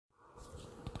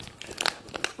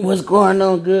What's going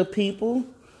on, good people?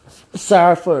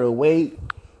 Sorry for the wait.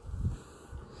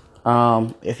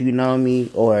 If you know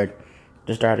me or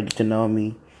just started to get to know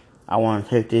me, I want to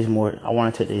take this more. I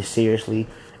want to take this seriously,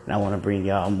 and I want to bring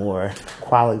y'all more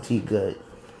quality, good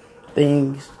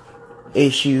things,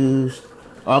 issues,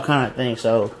 all kind of things.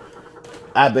 So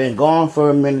I've been gone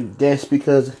for a minute just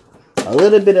because a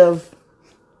little bit of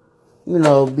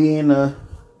being a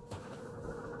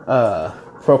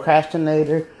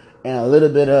procrastinator and a little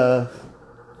bit of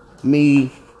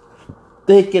me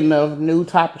thinking of new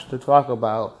topics to talk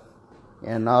about.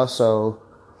 And also,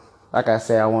 like I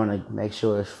said, I want to make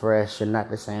sure it's fresh and not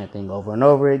the same thing over and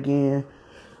over again.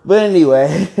 But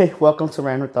anyway, welcome to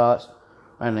Random Thoughts.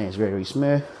 My name is Gregory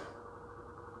Smith,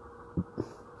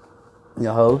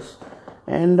 your host.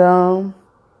 And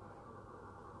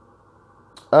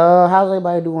how's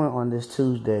everybody doing on this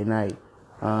Tuesday night?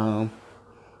 I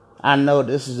know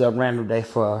this is a random day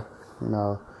for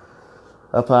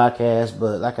a podcast,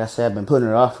 but like I said, I've been putting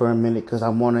it off for a minute because I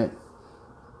wanted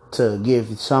to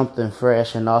give something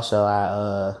fresh, and also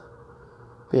I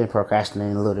been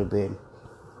procrastinating a little bit.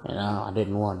 I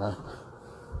didn't want to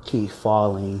keep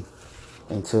falling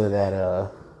into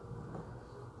that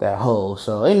hole.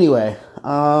 So anyway,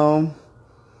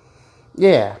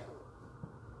 yeah.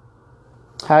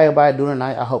 How everybody doing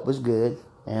tonight? I hope it's good.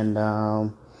 And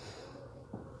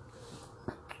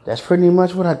that's pretty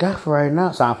much what I got for right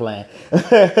now. So I'm playing.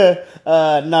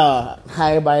 No, how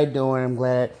everybody doing? I'm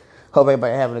glad. Hope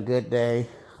everybody having a good day.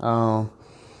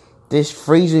 This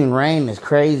freezing rain is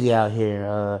crazy out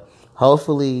here.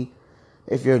 Hopefully,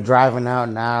 if you're driving out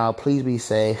now, please be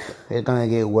safe. It's gonna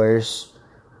get worse.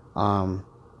 It's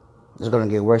gonna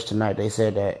get worse tonight. They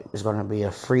said that it's gonna be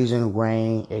a freezing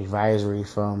rain advisory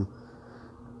from,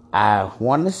 I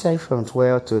want to say, from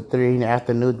 12 to 3 in the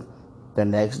afternoon the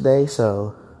next day.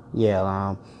 So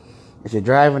yeah, if you're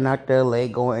driving out there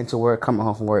late, going into work, coming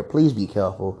home from work, please be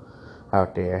careful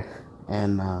out there.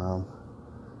 And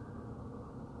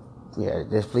yeah,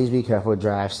 just please be careful,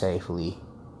 drive safely.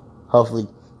 Hopefully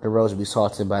the roads will be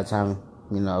salted by the time,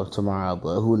 tomorrow,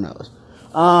 but who knows.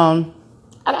 I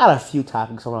got a few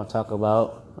topics I want to talk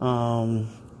about. A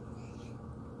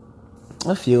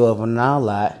few of them, not a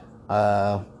lot.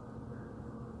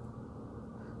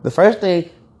 The first thing,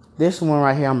 this one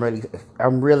right here,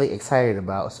 I'm really excited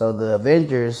about. So the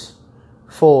Avengers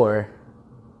 4,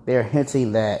 they're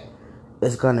hinting that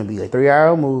it's going to be a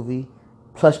 3-hour movie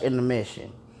plus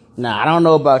intermission. Now, I don't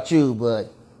know about you,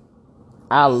 but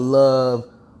I love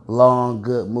long,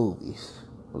 good movies.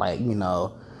 Like, you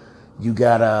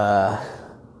got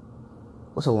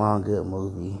what's a long, good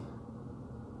movie?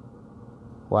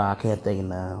 Wow, I can't think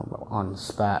now on the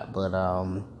spot, but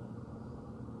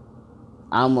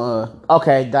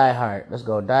Die Hard. Let's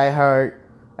go, Die Hard.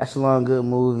 That's a long, good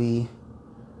movie.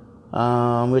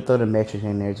 We'll throw The Matrix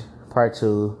in there, part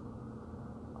 2.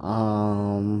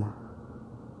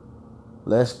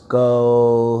 Let's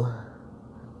go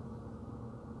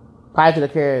Pirates of the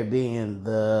Caribbean,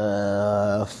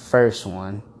 the first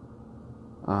one.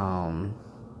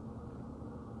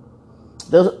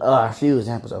 Those are a few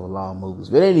examples of long movies.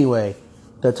 But anyway,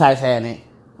 the Titanic.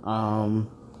 I'm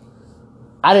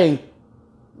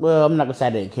not gonna say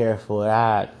I didn't care for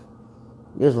it.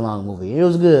 It was a long movie. It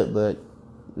was good, but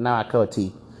not my cup of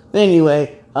tea. But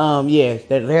anyway, yeah,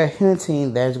 they're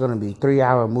hinting that it's gonna be a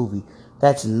 3-hour movie.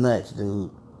 That's nuts,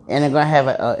 dude. And they're gonna have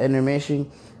an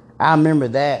intermission. I remember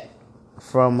that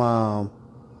from I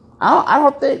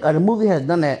don't think the movie has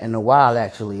done that in a while,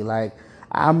 actually. Like,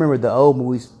 I remember the old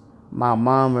movies my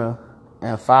mama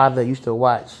and father used to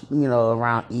watch,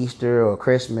 around Easter or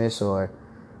Christmas or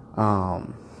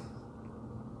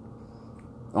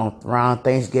around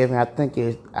Thanksgiving.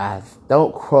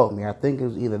 Don't quote me, I think it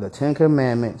was either the Ten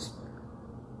Commandments.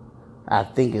 I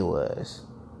think it was.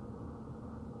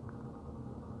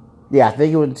 Yeah, I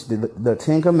think it was the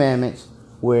Ten Commandments,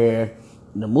 where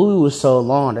the movie was so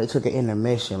long they took an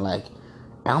intermission. Like,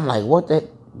 and I'm like, what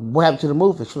happened to the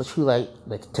movie? She was like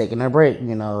taking a break.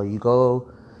 You go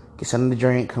get something to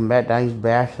drink, come back down, use the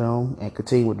bathroom, and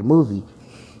continue with the movie.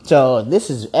 So this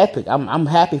is epic. I'm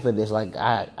happy for this. Like,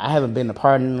 I haven't been a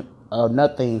part of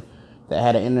nothing that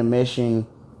had an intermission,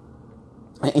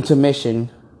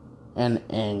 and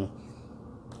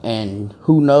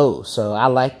who knows. So I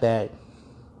like that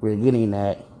we're getting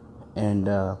that, and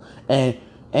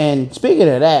speaking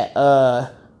of that,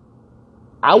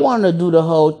 I want to do the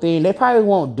whole thing. They probably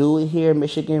won't do it here in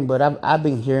Michigan, but I've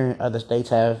been hearing other states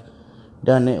have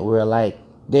done it, where like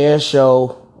they'll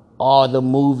show all the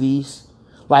movies,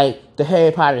 like the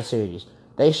Harry Potter series.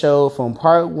 They show from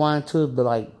part 1 to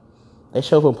They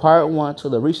showed from part one to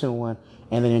the recent one,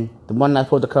 and then the one that's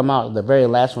supposed to come out, the very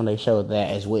last one, they showed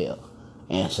that as well.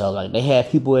 And so like they had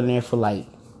people in there for like,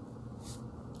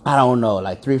 I don't know,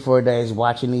 like 3-4 days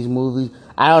watching these movies.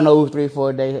 I don't know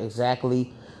 3-4 days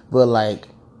exactly, but like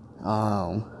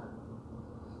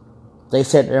they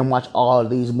sat there and watched all of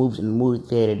these movies in the movie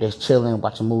theater, just chilling,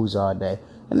 watching movies all day.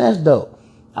 And that's dope.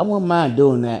 I wouldn't mind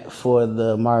doing that for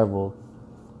the Marvel,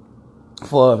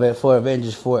 for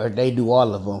Avengers 4, if they do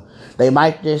all of them. They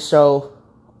might just show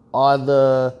all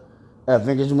the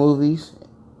Avengers movies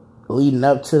leading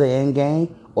up to the end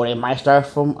game, or they might start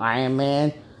from Iron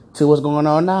Man to what's going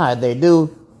on now. If they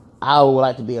do, I would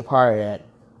like to be a part of that.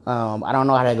 I don't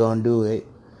know how they're going to do it.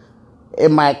 It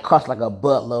might cost like a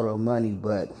buttload of money,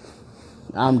 but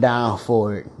I'm down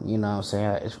for it. You know what I'm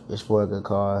saying? It's for a good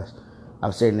cause.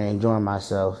 I'm sitting there enjoying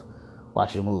myself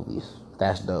watching movies.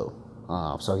 That's dope.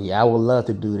 So yeah, I would love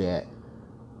to do that.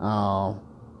 I'll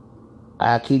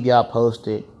keep y'all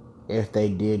posted if they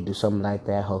did do something like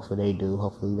that. Hopefully they do.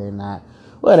 Hopefully they're not.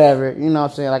 Whatever. You know what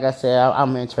I'm saying? Like I said,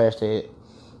 I'm interested.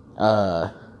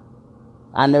 I've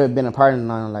never been a part of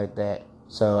nothing like that.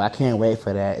 So I can't wait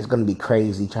for that. It's going to be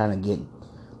crazy trying to get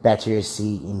back to your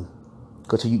seat and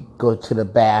go to the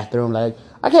bathroom. Like,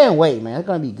 I can't wait, man. It's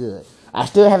going to be good. I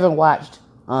still haven't watched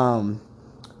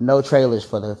no trailers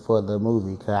for the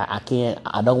movie, because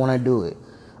I don't want to do it.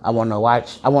 I want to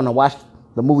watch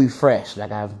the movie fresh.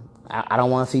 Like I don't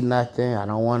want to see nothing. I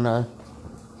don't want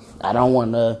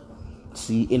to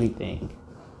see anything.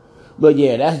 But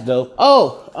yeah, that's dope.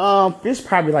 Oh, this is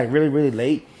probably like really, really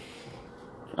late.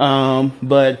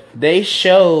 But they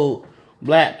showed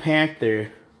Black Panther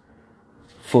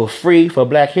for free for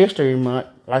Black History Month,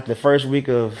 like the first week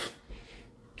of.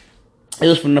 It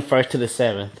was from the 1st to the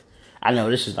 7th. I know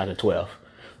this is like the 12th,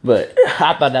 but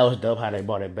I thought that was dope how they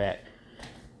brought it back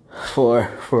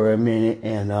for a minute,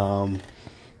 and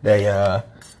they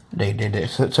did it.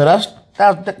 So that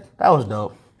was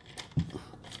dope.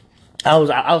 I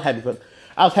was happy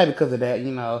because of that.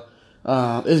 You know,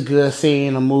 it's good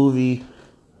seeing a movie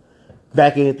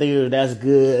back in the theater. That's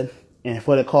good, and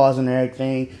for the cause and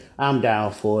everything, I'm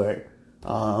down for it.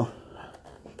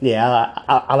 Yeah,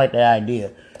 I like that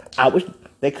idea. I wish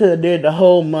they could have did the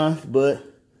whole month, but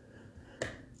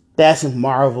that's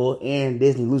Marvel and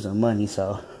Disney losing money,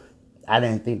 so I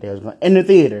didn't think they was going in the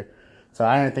theater. So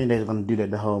I didn't think they was going to do that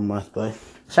the whole month. But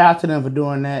shout out to them for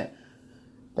doing that.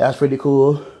 That's pretty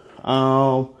cool.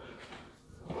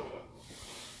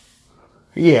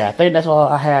 Yeah, I think that's all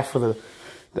I have for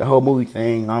the whole movie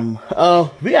thing. We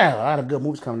got a lot of good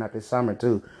movies coming out this summer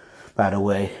too. By the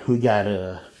way, we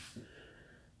got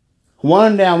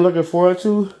one that I'm looking forward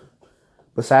to,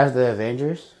 besides the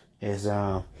Avengers, is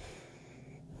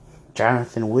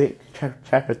Jonathan Wick,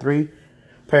 Chapter 3,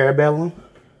 Parabellum.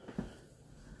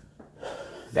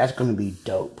 That's gonna be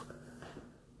dope.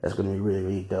 That's gonna be really,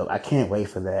 really dope. I can't wait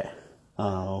for that.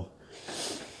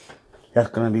 That's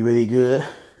gonna be really good.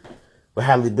 With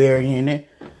Halle Berry in it.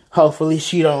 Hopefully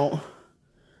she don't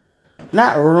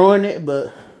not ruin it,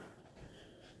 but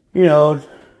you know,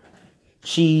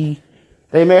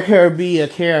 they make her be a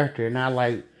character, not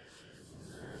like,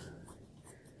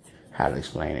 how to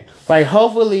explain it. Like,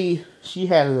 hopefully she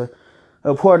has a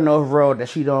important enough role that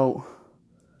she don't.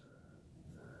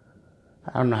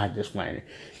 I don't know how to explain it.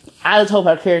 I just hope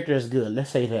her character is good.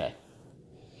 Let's say that.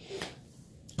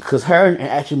 Because her in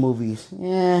action movies,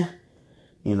 yeah,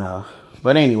 you know.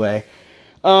 But anyway,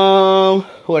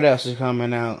 what else is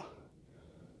coming out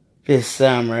this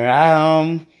summer?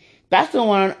 That's the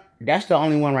one. That's the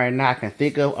only one right now I can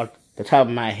think of off the top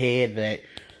of my head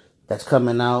that's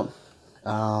coming out.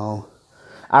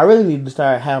 I really need to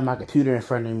start having my computer in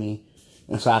front of me,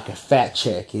 and so I can fact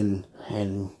check and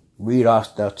read off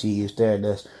stuff to you instead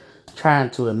of just trying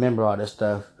to remember all this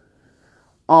stuff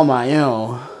on my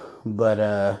own. But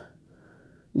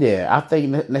yeah, I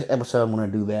think next episode I'm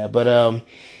gonna do that. But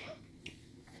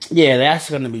yeah, that's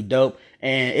gonna be dope,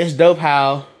 and it's dope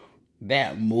how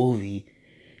that movie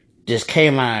just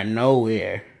came out of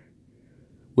nowhere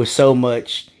with so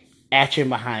much action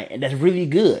behind it. And that's really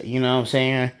good. You know what I'm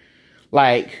saying?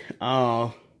 Like,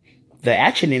 the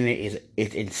action in it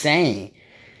is insane.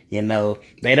 You know,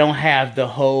 they don't have the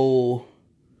whole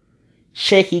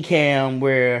shaky cam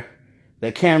where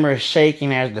the camera is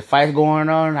shaking as the fight's going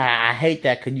on. I hate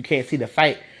that because you can't see the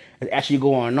fight that's actually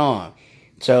going on.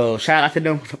 So shout out to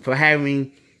them for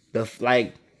having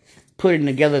putting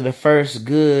together the first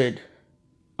good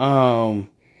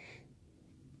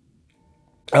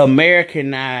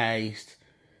Americanized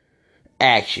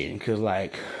action, because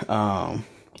and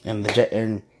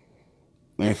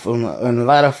from a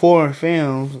lot of foreign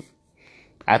films,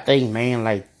 I think, man,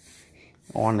 like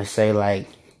I want to say like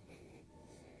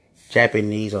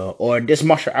Japanese or just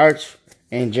martial arts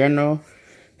in general,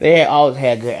 they had always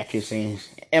had good action scenes,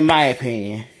 in my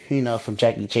opinion. You know, from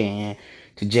Jackie Chan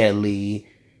to Jet Li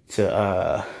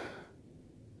to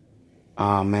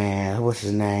oh man, what's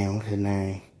his name? What's his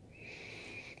name?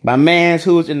 My man's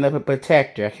who was in the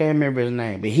Protector. I can't remember his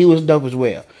name, but he was dope as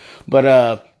well.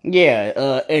 But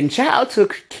yeah, and shout out to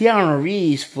Keanu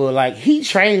Reeves for like he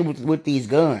trained with these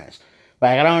guns.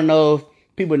 Like I don't know if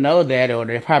people know that or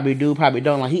they probably do, probably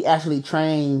don't. Like he actually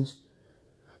trains.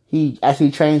 He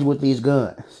actually trains with these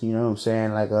guns. You know what I'm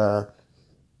saying?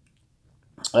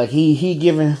 Like he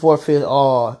giving forth his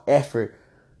all effort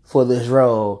for this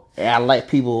role. And I like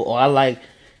people, or I like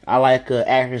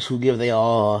actors who give their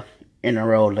all in a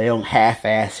role. They don't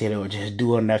half-ass it or just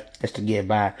do enough just to get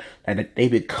by. Like they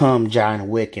become John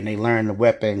Wick and they learn the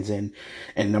weapons and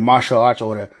the martial arts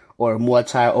or Muay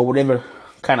Thai or whatever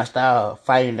kind of style of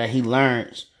fighting that he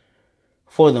learns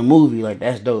for the movie. Like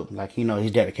that's dope. Like you know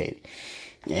he's dedicated,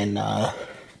 and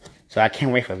so I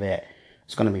can't wait for that.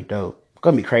 It's gonna be dope. It's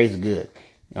gonna be crazy good.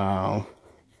 Um,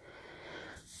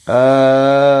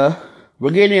 uh, we're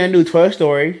getting a new Toy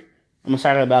Story. I'm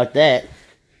excited about that.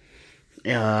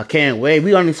 I can't wait.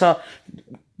 We only saw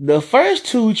the first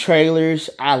two trailers.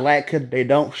 I like because they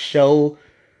don't show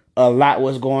a lot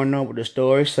what's going on with the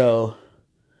story, so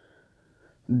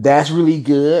that's really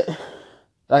good.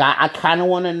 Like I kind of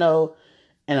want to know,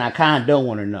 and I kind of don't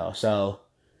want to know. So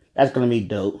that's gonna be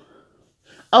dope.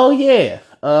 Oh yeah.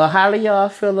 How do y'all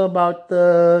feel about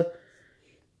the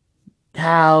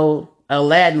how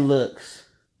Aladdin looks?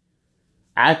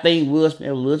 I think Will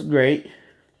Smith looks great.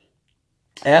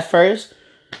 At first,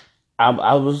 I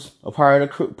was a part of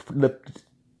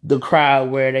the crowd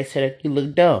where they said he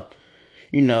looked dumb,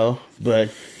 you know,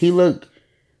 but he looks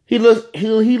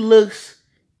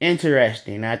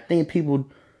interesting. I think people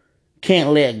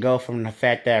can't let go from the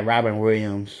fact that Robin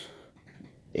Williams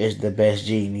is the best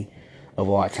genie of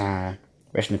all time.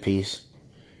 Rest in peace.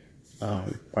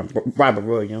 Robert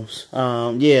Williams.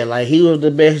 Yeah, like he was the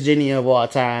best genie of all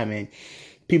time, and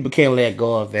people can't let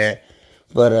go of that.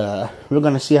 But we're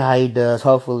gonna see how he does.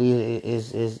 Hopefully,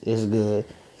 it's good.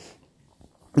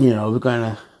 You know, we're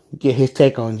gonna get his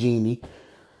take on Genie.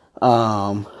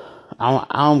 Um,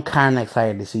 I'm kind of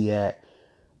excited to see that.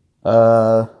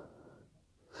 Uh,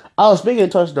 oh, speaking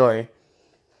of Toy Story,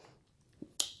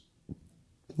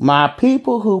 my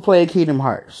people who play Kingdom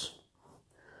Hearts.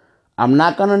 I'm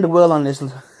not gonna dwell on this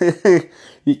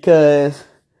because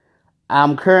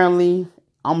I'm currently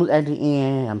almost at the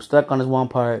end. I'm stuck on this one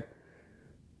part,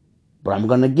 but I'm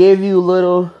gonna give you a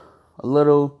little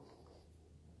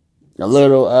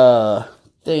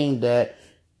thing that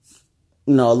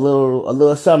a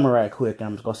little summary right quick.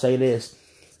 I'm just gonna say this.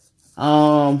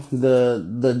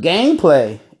 The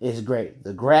gameplay is great.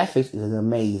 The graphics is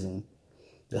amazing.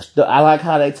 I like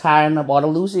how they tying up all the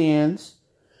loose ends.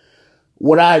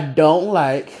 What I don't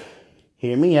like,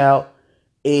 hear me out,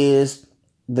 is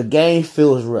the game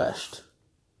feels rushed.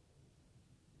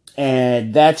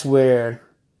 And that's where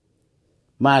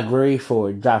my grade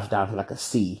for it drops down to like a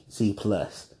C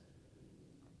plus.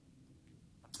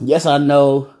 Yes, I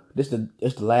know it's the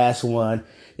last one.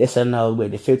 Yes, I know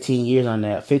with the 15 years on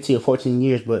that, 15 or 14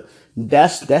 years, but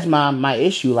that's my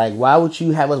issue. Like, why would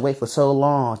you have us wait for so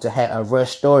long to have a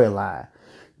rush storyline?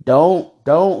 Don't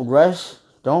rush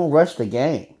the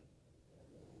game.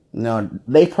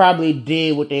 They probably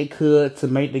did what they could to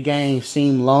make the game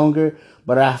seem longer,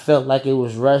 but I felt like it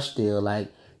was rushed still.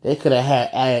 Like they could have had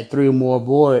added 3 more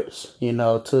boards,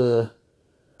 or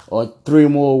 3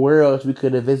 more worlds we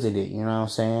could have visited. You know what I'm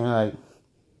saying? Like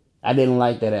I didn't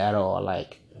like that at all.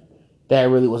 Like that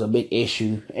really was a big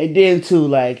issue. And then too,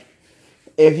 like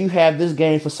if you have this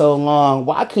game for so long,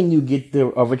 why couldn't you get the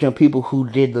original people who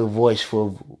did the voice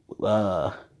for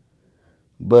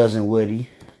Buzz and Woody?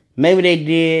 Maybe they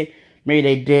did, maybe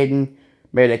they didn't,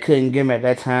 maybe they couldn't get them at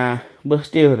that time. But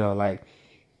still though, like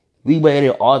we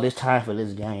waited all this time for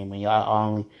this game, and y'all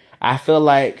only. I feel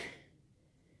like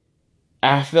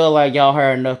y'all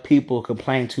heard enough people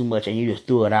complain too much, and you just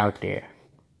threw it out there.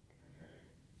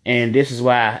 And this is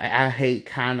why I hate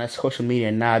kind of social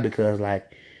media now, because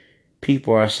like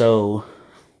people are so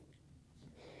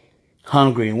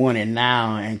hungry and want it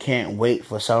now and can't wait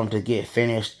for something to get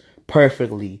finished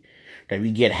perfectly, that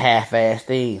we get half-ass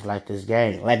things like this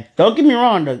game. Like, don't get me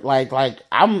wrong, like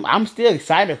I'm still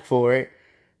excited for it.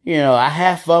 I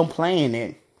have fun playing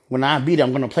it. When I beat it,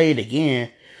 I'm gonna play it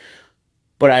again.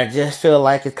 But I just feel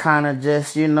like it's kind of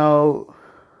just,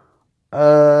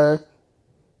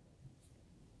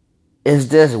 it's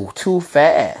just too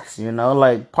fast.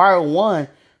 Like part one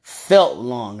felt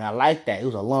long. I like that. It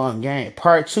was a long game.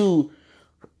 Part 2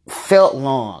 felt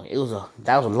long.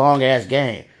 That was a long ass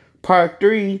game. Part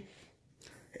 3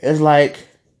 is like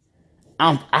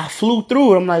I flew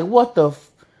through it. I'm like, what the?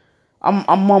 I'm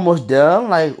almost done.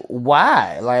 Like,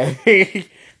 why? Like,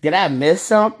 did I miss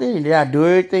something? Did I do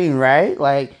everything right?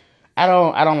 Like, I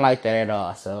don't like that at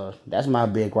all. So that's my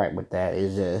big gripe with that.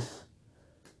 Is just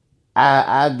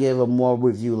I'll give a more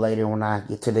review later when I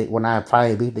get to when I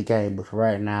finally beat the game. But for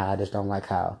right now, I just don't like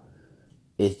how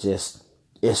it's just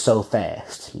it's so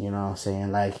fast. You know what I'm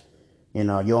saying? Like,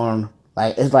 you're on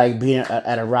like it's like being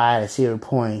at a ride at Cedar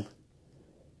Point,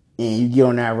 and you get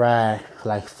on that ride for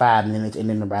like 5 minutes, and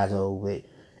then the ride's over with.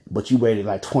 But you waited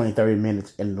like 20, 30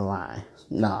 minutes in the line.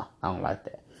 No, I don't like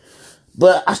that.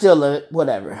 But I still love it.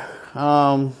 Whatever.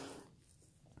 But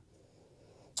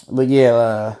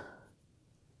yeah,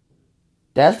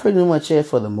 that's pretty much it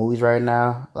for the movies right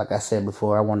now. Like I said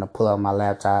before, I want to pull out my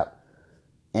laptop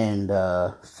and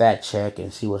fact check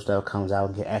and see what stuff comes out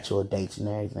and get actual dates and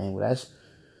everything. But that's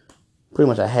pretty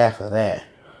much a half of that.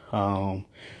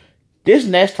 This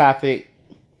next topic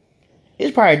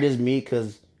is probably just me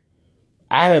because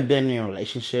I haven't been in a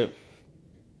relationship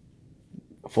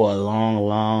for a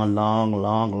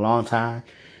long time.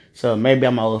 So maybe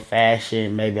I'm old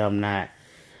fashioned, maybe I'm not.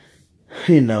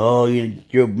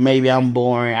 You're maybe I'm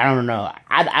boring. I don't know.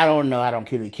 I don't know. I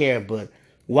don't really care. But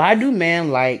why do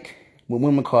men like when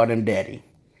women call them daddy?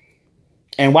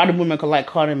 And why do women like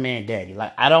call them man daddy?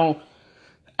 Like I don't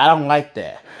like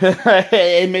that.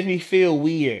 It makes me feel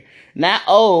weird. Not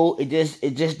old.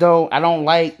 It just don't. I don't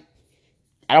like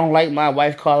my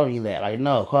wife calling me that. Like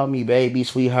no, call me baby,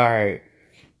 sweetheart,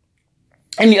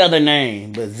 any other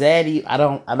name. But zaddy, I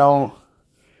don't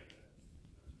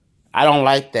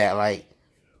like that. Like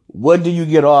what do you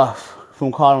get off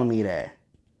from calling me that?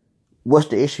 What's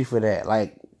the issue for that?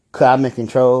 Like, could I'm in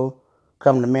control?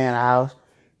 Come to man house?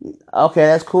 Okay,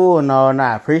 that's cool and all, and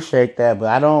I appreciate that, but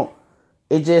I don't.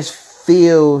 It just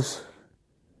feels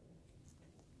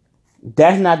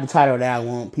that's not the title that I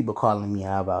want people calling me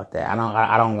out about that.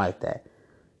 I don't like that.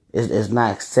 It's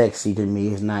not sexy to me.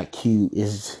 It's not cute.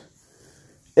 It's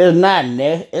not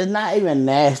even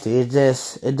nasty.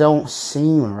 It don't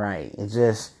seem right. It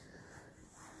just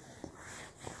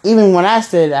even when I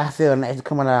said it, I feel nasty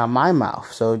coming out of my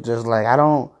mouth. So just like I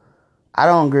don't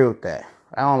agree with that.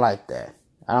 I don't like that.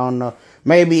 I don't know.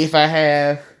 Maybe if I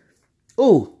have,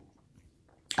 ooh,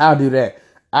 I'll do that.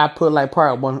 I put like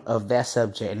part 1 of that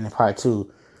subject and then part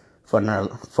 2 for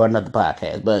another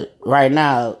podcast. But right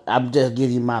now, I'm just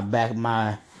giving you my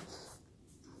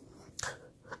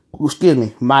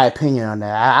opinion on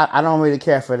that. I don't really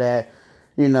care for that.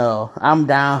 I'm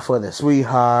down for the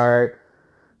sweetheart.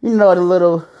 The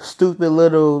little stupid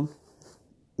little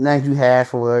names you have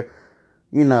for,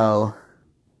 you know,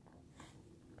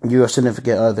 your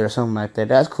significant other or something like that.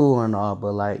 That's cool and all,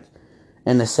 but like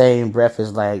in the same breath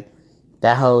as like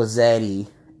that whole Zaddy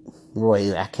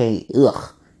Roy, I can't.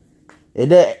 Ugh.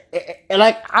 Like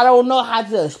I don't know how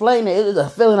to explain it. It is a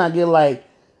feeling I get. Like,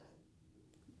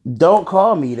 don't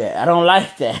call me that. I don't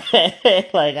like that.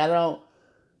 Like I don't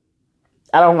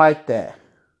like that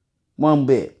one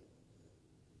bit.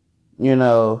 You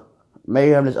know,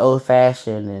 maybe I'm just old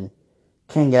fashioned and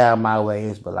can't get out of my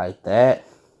ways, but like that,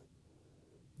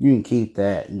 you can keep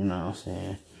that. You know what I'm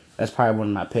saying? That's probably one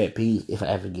of my pet peeves if I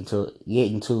ever get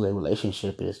into a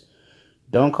relationship is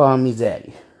don't call me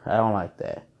Zaddy. I don't like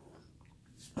that.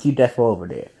 Keep that for over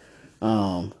there.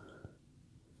 Um,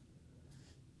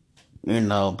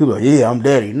 people are, yeah, I'm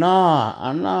daddy. Nah,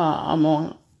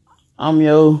 I'm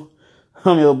your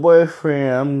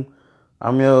boyfriend.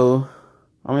 I'm your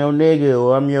nigga,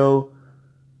 or I'm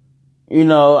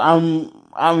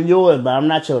yours, but I'm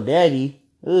not your daddy.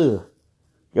 Ugh.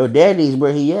 Your daddy's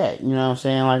where he at. You know what I'm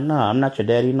saying? Like, nah, I'm not your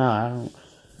daddy. Nah, I don't,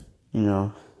 you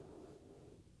know.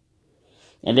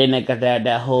 And then they got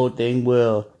that whole thing.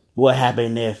 Well, what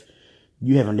happened if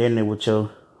you having dinner with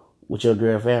your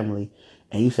girl family,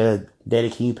 and you said, "Daddy,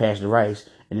 can you pass the rice?"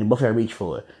 And then both of them reach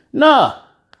for it. No,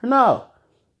 no.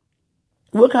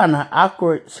 What kind of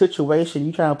awkward situation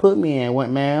you trying to put me in,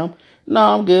 ma'am? No,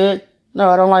 I'm good. No,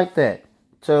 I don't like that.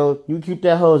 So you keep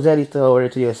that whole Zeddy stuff over there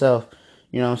to yourself.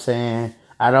 You know what I'm saying?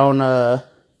 I don't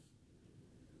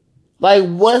like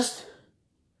what's.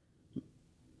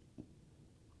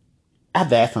 I have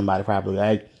to ask somebody probably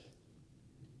like,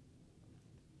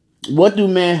 what do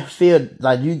men feel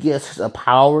like? You get a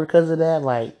power because of that?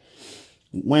 Like,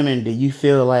 women, do you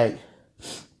feel like?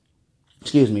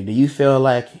 Excuse me. Do you feel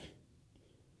like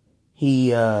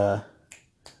he what's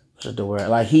the word?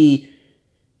 Like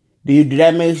Do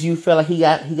that makes you feel like he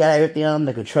got everything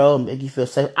under control, make you feel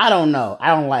safe? I don't know.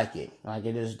 I don't like it. Like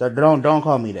it is. Don't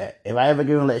call me that. If I ever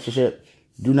get in a relationship,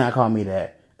 do not call me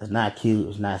that. It's not cute.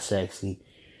 It's not sexy.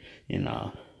 You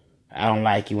know, I don't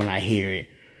like it when I hear it.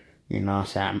 You know what I'm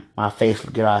saying? My face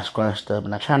will get all scrunched up,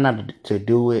 and I try not to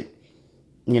do it.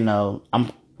 You know,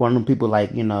 I'm one of them people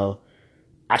like, you know,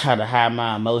 I try to hide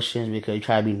my emotions because you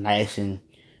try to be nice and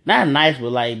not nice,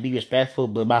 but like be respectful.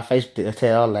 But my face will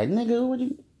tell like,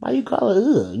 nigga, why you call it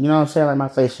ugh? You know what I'm saying? Like my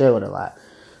face show it a lot.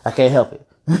 I can't help it.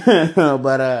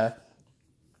 But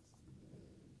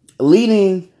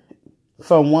leading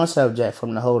from one subject,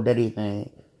 from the whole dating thing,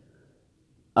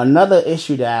 another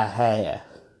issue that I have.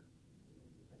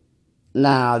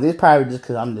 Now, this probably just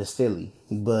because I'm just silly,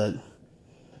 but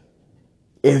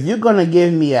if you're gonna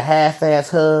give me a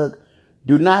half-ass hug,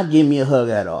 do not give me a hug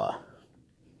at all.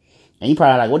 And you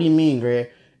probably like, what do you mean, Greg?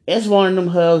 It's one of them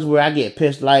hugs where I get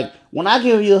pissed. Like, when I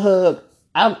give you a hug,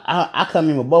 I come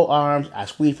in with both arms, I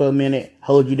squeeze for a minute,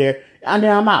 hold you there, and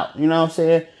then I'm out. You know what I'm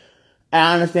saying?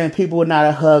 I understand people are not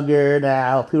a hugger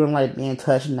now. People don't like being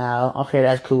touched now. Okay,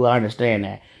 that's cool. I understand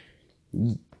that.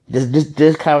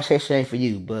 This conversation ain't for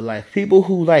you. But like people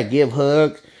who like give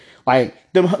hugs,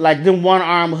 like them one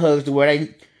arm hugs where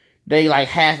they like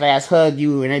half ass hug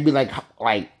you and they be like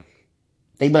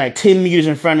they be like 10 meters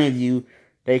in front of you.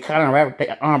 They kind of wrap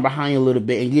their arm behind you a little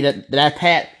bit and get that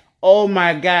pat. Oh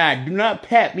my God! Do not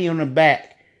pat me on the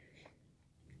back.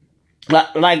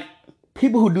 Like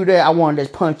people who do that, I want to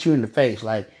just punch you in the face.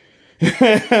 Like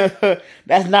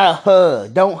that's not a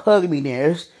hug. Don't hug me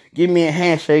then. Just give me a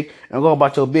handshake and go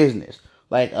about your business.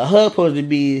 Like a hug supposed to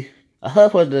be a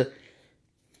hug supposed to.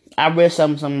 I read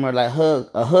something somewhere like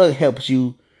a hug helps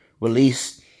you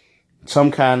release some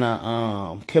kind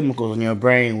of chemicals in your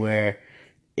brain where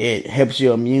it helps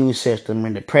your immune system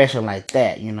and depression like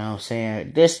that. You know what I'm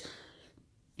saying? This,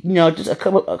 you know, just a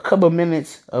couple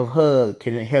minutes of hug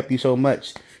can help you so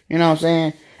much. You know what I'm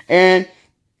saying? And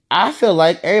I feel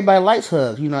like everybody likes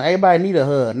hugs. You know, everybody need a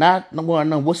hug. Not one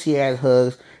no wussy ass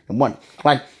hugs. The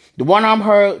one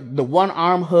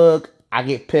arm hug, I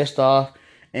get pissed off.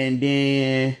 And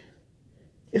then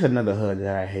it's another hug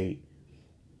that I hate.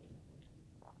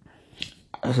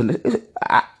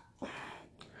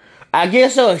 I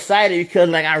get so excited because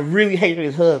like I really hate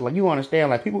this hug. Like you understand,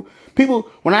 like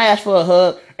people when I ask for a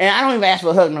hug, and I don't even ask for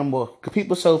a hug no more because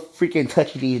people so freaking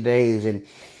touchy these days and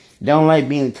don't like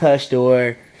being touched,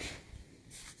 or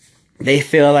they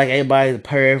feel like everybody's a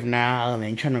perv now and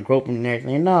they trying to grope them and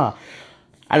everything. No,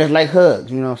 I just like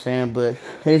hugs, you know what I'm saying? But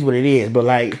it is what it is. But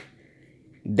like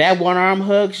that one arm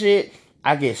hug shit,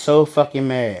 I get so fucking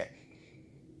mad.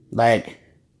 Like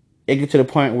it get to the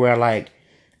point where like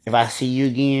if I see you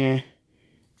again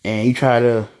and you try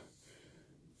to,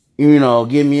 you know,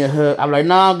 give me a hug, I'm like,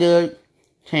 nah, I'm good.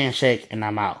 Handshake and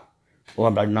I'm out. Or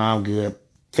I'm like, nah, I'm good.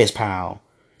 Fist pound.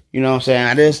 You know what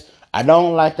I'm saying? I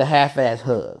don't like the half-ass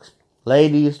hugs.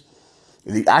 Ladies,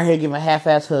 if you out here giving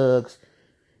half-ass hugs,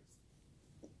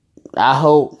 I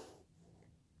hope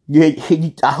you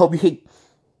hit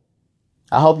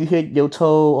your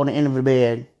toe on the end of the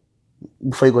bed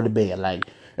before you go to bed. Like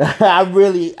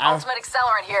ultimate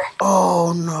accelerant here.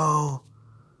 Oh no.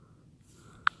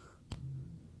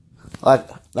 Like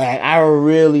I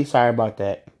really sorry about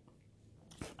that.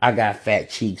 I got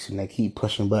fat cheeks and they keep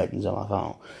pushing buttons on my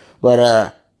phone.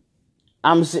 But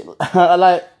I'm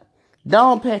like,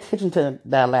 don't pay attention to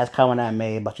that last comment I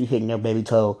made about you hitting your baby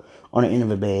toe on the end of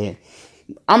the bed.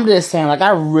 I'm just saying, like,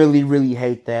 I really, really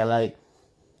hate that. Like,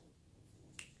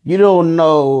 you don't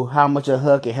know how much a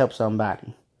hug can help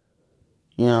somebody.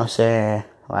 You know what I'm saying?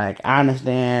 Like, I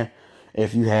understand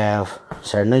if you have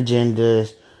certain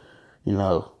agendas, you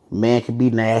know, men can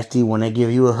be nasty when they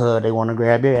give you a hug. They want to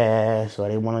grab your ass or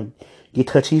they want to get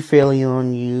touchy-feely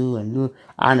on you.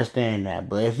 I understand that.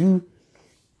 But if you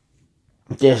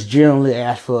just generally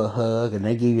ask for a hug and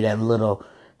they give you that little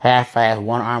half-ass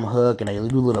one-arm hug and they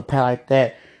do a little pat like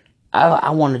that, I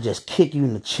want to just kick you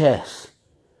in the chest.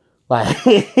 Like,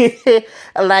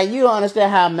 like you don't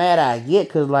understand how mad I get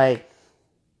because, like,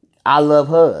 I love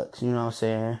hugs. You know what I'm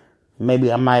saying? Maybe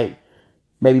you might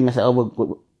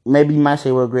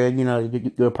say, well, Greg, you know,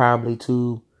 you're probably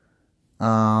too,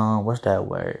 what's that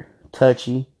word?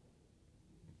 Touchy.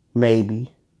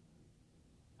 Maybe.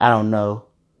 I don't know.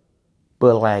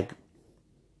 But, like,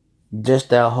 just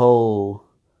that whole,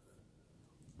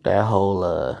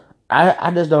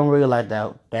 I just don't really like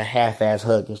that half-ass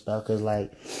hug and stuff. Cause,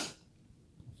 like,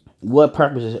 what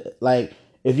purpose is it? Like,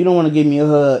 if you don't want to give me a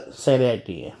hug, say that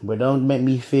then. But don't make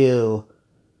me feel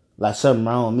like something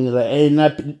wrong with me.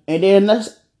 Like, and then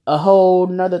that's a whole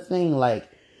nother thing. Like,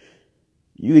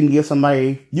 you can give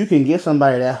somebody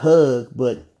that hug,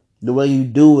 but the way you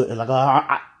do it is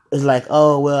like, it's like,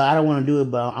 oh well, I don't want to do it,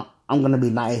 but I'm gonna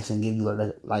be nice and give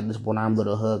you like this one arm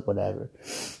little hug, whatever.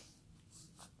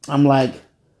 I'm like,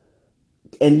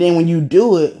 and then when you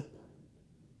do it,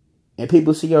 and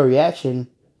people see your reaction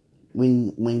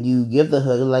when you give the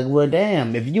hug, like, well,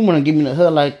 damn, if you want to give me the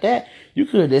hug like that, you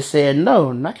could have just said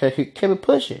no, and I could have kept it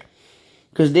pushing.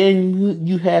 Because then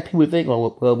you have people think,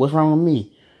 oh, well, what's wrong with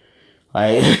me?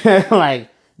 Like, like,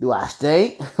 do I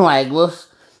stink? Like, what's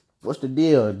the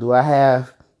deal? Do I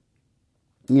have,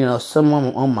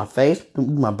 someone on my face? Do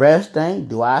my breath stink?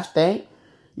 Do I stink?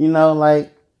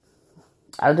 Like,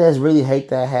 I just really hate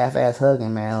that half-ass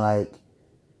hugging, man. Like,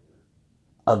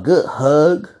 a good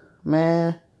hug,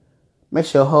 man,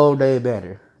 makes your whole day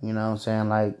better. You know what I'm saying?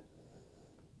 Like,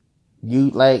 you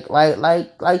like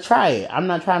try it. I'm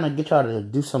not trying to get y'all to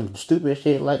do some stupid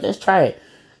shit. Like, let's try it.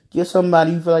 Give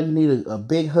somebody you feel like you need a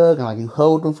big hug and like you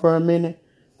hold them for a minute.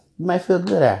 You might feel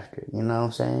good after. You know what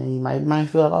I'm saying? You might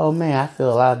feel like, oh man, I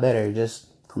feel a lot better just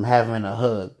from having a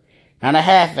hug. Not a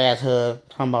half-ass hug.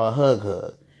 Talking about a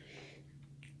hug.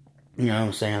 You know what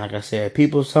I'm saying? Like I said,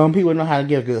 some people know how to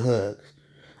give good hugs.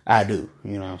 I do.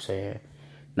 You know what I'm saying?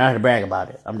 Not to brag about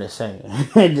it. I'm just saying.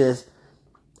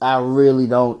 I really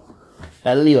don't.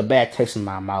 I leave a bad taste in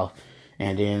my mouth.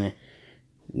 And then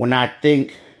when I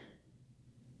think,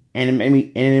 and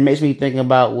it makes me think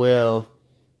about, well,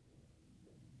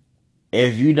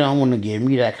 if you don't want to give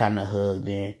me that kind of hug,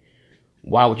 then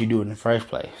why would you do it in the first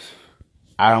place?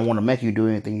 I don't want to make you do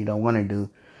anything you don't want to do,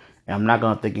 and I'm not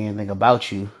gonna think anything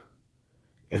about you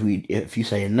if you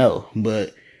say no.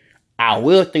 But I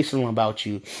will think something about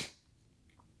you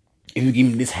if you give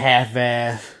me this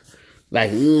half-ass,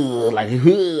 like, like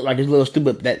this little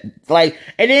stupid that, like,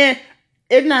 and then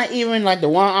it's not even like the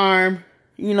one arm.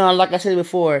 Like I said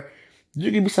before,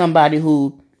 you can be somebody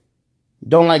who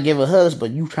don't like giving hugs,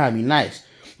 but you try to be nice.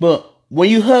 But when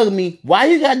you hug me, why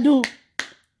you gotta do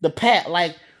the pat?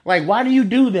 Like why do you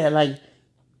do that? Like,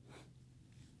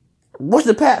 what's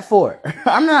the pat for?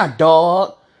 I'm not a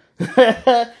dog.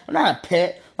 I'm not a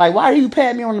pet. Like, why do you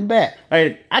pat me on the back?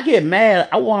 Like, I get mad.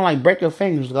 I want to like break your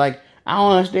fingers. Like, I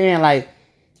don't understand. Like,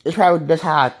 it's probably that's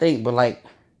how I think. But like,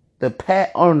 the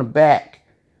pat on the back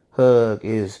hug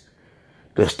is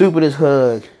the stupidest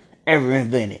hug ever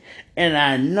invented. And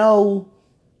I know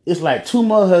it's like two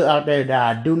more hugs out there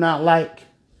that I do not like.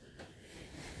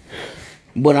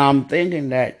 But I'm thinking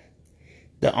that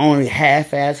the only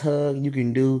half-ass hug you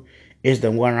can do is the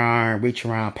one arm reach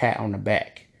around pat on the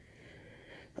back.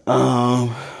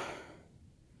 I'm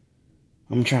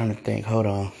trying to think. Hold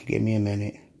on. Give me a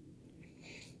minute.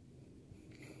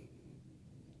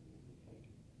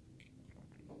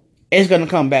 It's gonna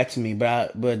come back to me,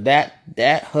 but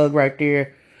that hug right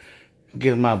there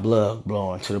gives my blood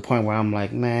blowing to the point where I'm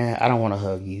like, man, I don't want to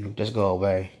hug you. Just go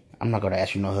away. I'm not gonna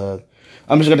ask you no hug.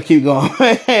 I'm just gonna keep going.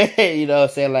 You know what I'm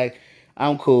saying? Like,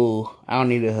 I'm cool. I don't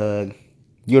need a hug.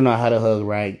 You know how to hug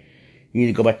right. You need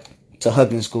to go back to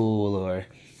hugging school or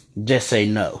just say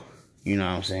no. You know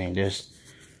what I'm saying? Just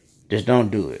don't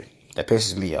do it. That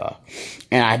pisses me off.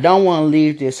 And I don't want to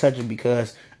leave this subject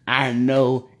because I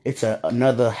know it's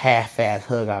another half-ass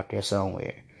hug out there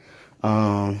somewhere.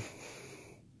 Oh,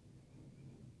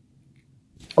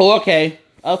 okay.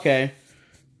 Oh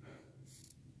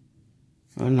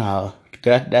no,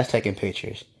 that's taking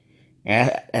pictures,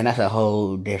 and that's a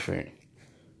whole different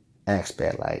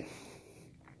aspect. Like,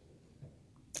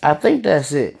 I think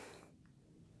that's it.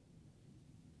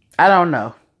 I don't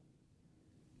know.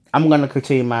 I'm gonna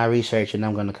continue my research and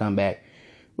I'm gonna come back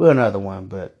with another one.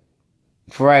 But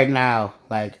for right now,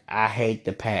 like, I hate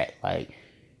the pat. Like,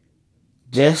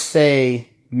 just say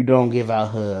you don't give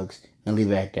out hugs and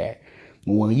leave it at that.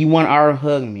 But when you want to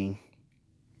hug me,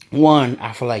 one,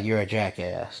 I feel like you're a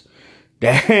jackass.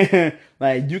 That,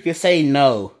 like, you can say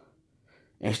no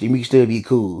and we can still be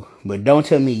cool, but don't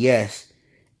tell me yes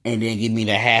and then give me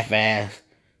the half-ass,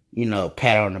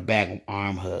 pat on the back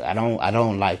arm hug. I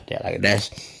don't like that.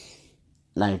 That's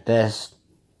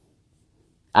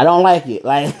I don't like it.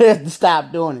 Like,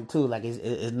 stop doing it too. Like,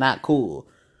 it's not cool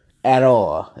at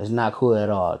all. It's not cool at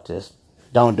all. Just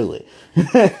don't do it.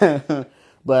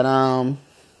 But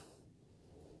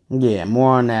yeah,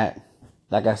 more on that.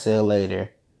 Like I said later,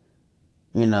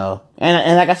 and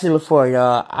like I said before,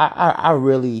 y'all, I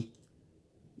really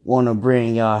want to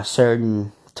bring y'all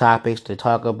certain topics to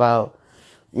talk about.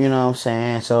 You know what I'm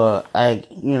saying? So, like,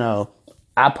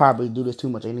 I probably do this too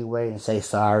much anyway and say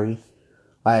sorry.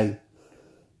 Like,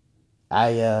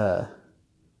 I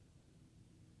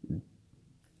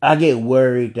I get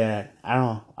worried that I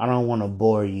don't want to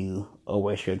bore you or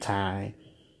waste your time.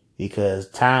 because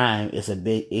time is a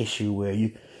big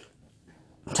issue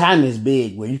time is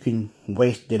big where you can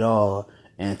waste it all,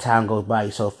 and time goes by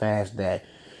so fast that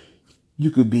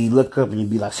you could look up and you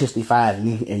be like 65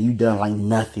 and you done like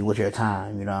nothing with your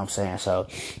time. You know what I'm saying? So,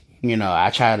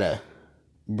 I try to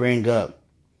bring up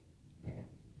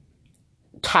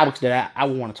topics that I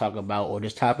want to talk about, or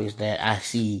just topics that I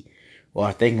see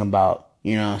or think about.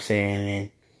 You know what I'm saying?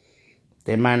 And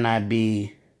they might not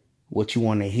be what you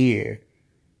want to hear,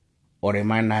 or they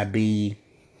might not be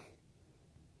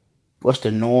what's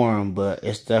the norm, but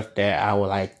it's stuff that I would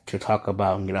like to talk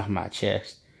about and get off my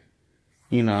chest.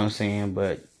 You know what I'm saying?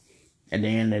 But at the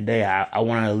end of the day, I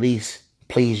want to at least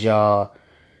please y'all,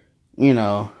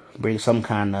 bring some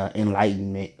kind of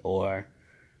enlightenment or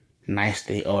nice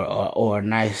thing, or a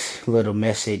nice little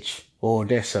message, or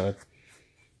just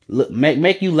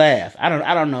make you laugh. I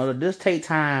don't know. Just taking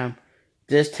time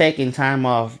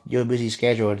off your busy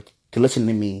schedule to listen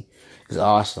to me is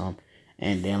awesome.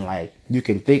 And then like you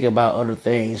can think about other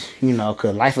things,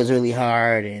 cause life is really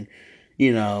hard, and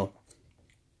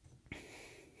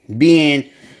being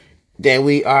that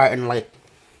we are in like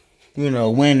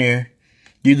winter,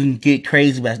 you can get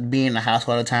crazy about being in the house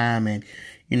all the time, and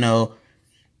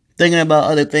thinking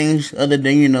about other things other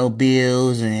than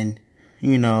bills, and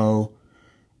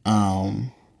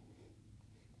um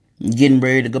getting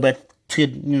ready to go back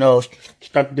to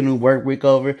start the new work week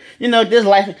over. Just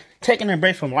life, taking a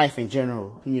break from life in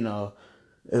general.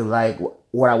 Is like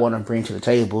what I want to bring to the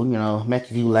table.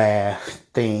 Make you laugh,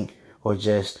 think, or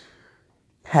just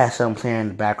have something playing in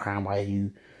the background while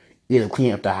you either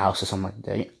clean up the house or something like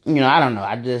that. I don't know.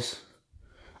 I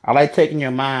like taking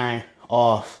your mind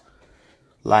off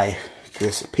life,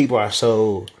 because people are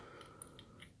so,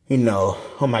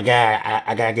 oh my God,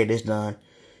 I gotta get this done.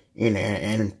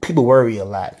 And people worry a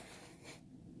lot.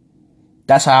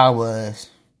 That's how I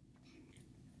was,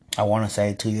 I want to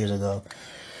say 2 years ago.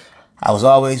 I was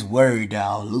always worried that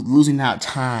I was losing out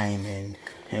time, and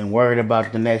worried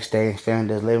about the next day, instead of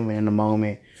just living in the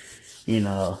moment,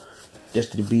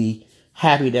 just to be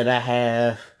happy that I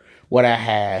have what I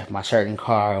have, my certain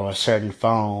car or a certain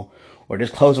phone, or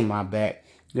just clothes on my back,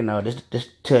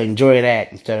 just to enjoy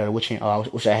that instead of wishing, oh, I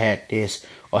wish I had this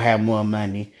or have more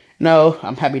money. No,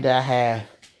 I'm happy that I have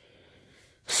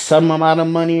some amount of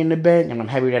money in the bank, and I'm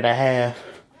happy that I have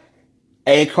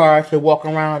a car to walk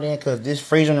around in, because this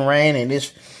freezing rain and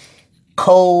this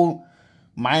cold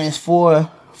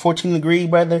 -14 degrees,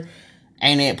 brother,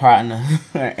 ain't it, partner?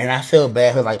 And I feel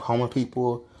bad for like homeless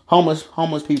people, or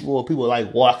people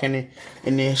like walking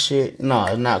in this shit. No,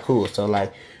 it's not cool. So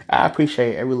like, I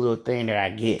appreciate every little thing that I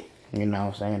get. You know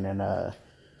what I'm saying? And I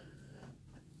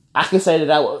can say that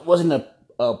I wasn't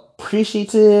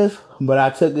appreciative, but I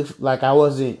took it like I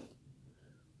wasn't.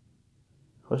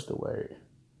 What's the word?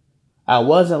 I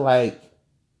wasn't like.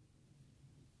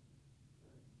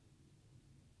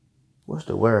 What's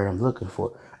the word I'm looking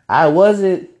for? I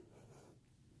wasn't.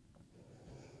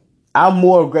 I'm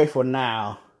more grateful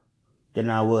now than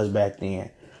I was back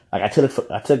then. Like I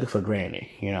took it for granted.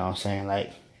 You know what I'm saying?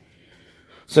 Like,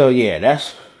 so yeah,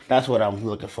 that's what I'm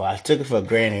looking for. I took it for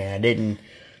granted. I didn't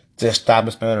just stop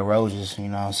and smell the roses. You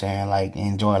know what I'm saying? Like,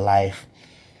 enjoy life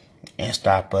and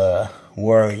stop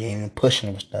worrying and pushing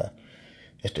and stuff.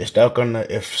 If stuff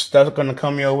gonna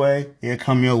come your way, it'll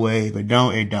come your way. If it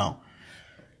don't, it don't.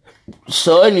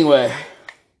 So anyway,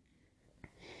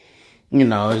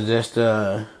 it's just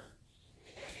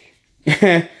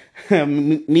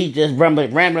me just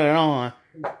rambling on.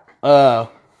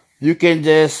 You can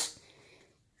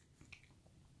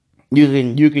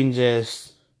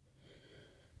just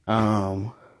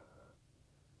um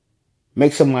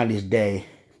make somebody's day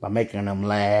by making them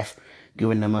laugh,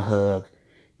 giving them a hug,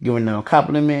 giving them a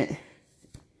compliment,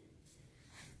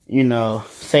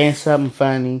 saying something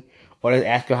funny, or just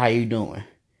asking how you doing.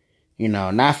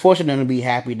 Not forcing them to be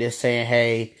happy, just saying,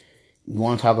 hey, you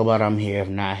want to talk about it, I'm here. If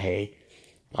not, hey,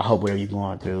 I hope whatever you're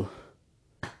going through,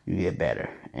 you get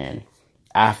better. And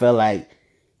I feel like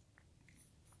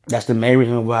that's the main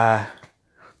reason why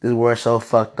this world's so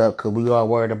fucked up, because we all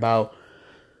worried about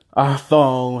our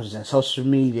phones and social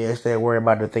media instead of worried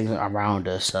about the things around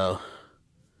us. So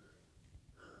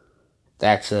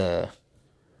that's why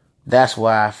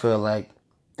I feel like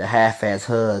the half-ass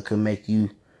hug could make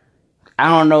you. I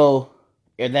don't know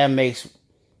if that makes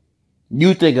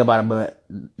you think about it, but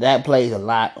that plays a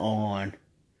lot on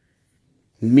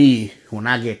me when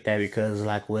I get that, because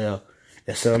like, well,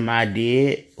 it's something I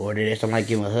did, or did something like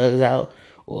giving hugs out,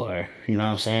 or you know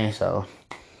what I'm saying? So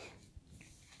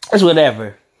it's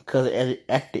whatever, because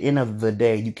at the end of the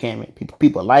day, you can't make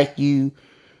people like you,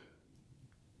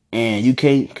 and you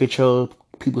can't control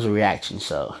people's reactions.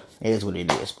 So It is what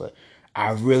it is. But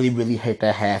I really, really hate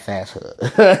that half-ass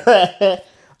hood.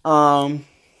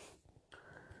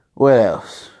 What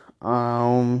else?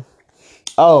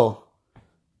 Oh,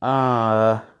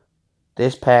 uh,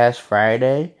 this past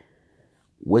Friday,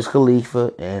 Wiz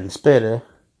Khalifa and Spitta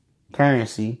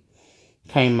Currency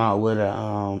came out with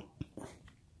a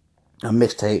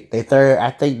mixtape.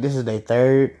 I think this is their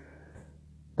third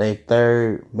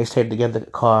mixtape together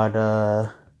called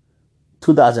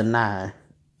 2009.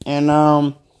 And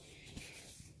I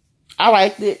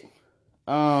liked it.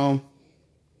 Um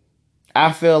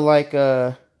I feel like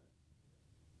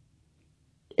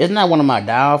it's not one of my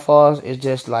downfalls. It's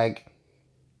just like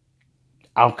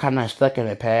I'm kind of stuck in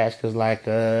the past because like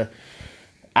I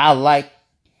like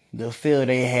the feel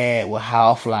they had with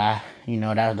How Fly. You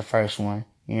know, that was the first one.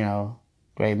 You know,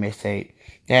 great mixtape.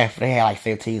 They had like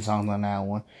 15 songs on that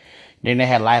one. Then they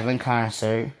had Live in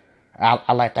Concert.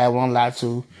 I like that one a lot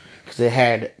too because it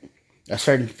had a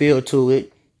certain feel to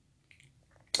it.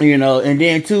 You know, and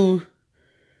then too,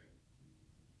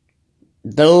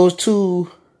 those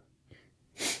two,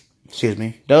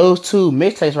 those two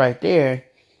mixtapes right there,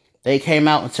 they came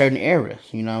out in certain eras.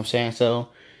 You know what I'm saying? So,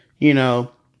 you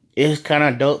know, it's kind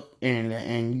of dope,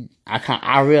 and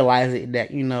I realize it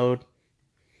that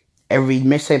every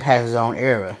mixtape has its own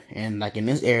era, and like in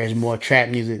this era is more trap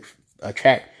music, a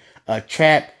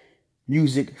trap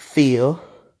music feel.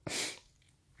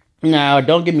 Now,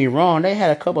 don't get me wrong, they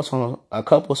had a couple songs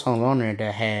on there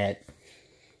that had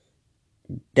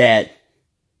that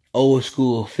old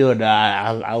school feel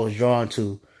that I was drawn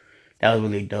to. That was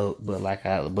really dope. I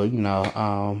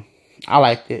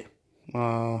liked it.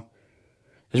 Uh,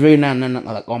 it's really not nothing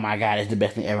like, oh my god, it's the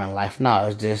best thing ever in life. No,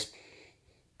 it's just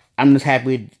I'm just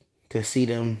happy to see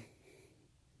them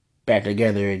back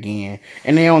together again,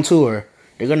 and they're on tour.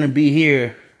 They're gonna be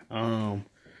here.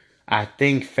 I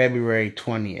think February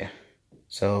 20th.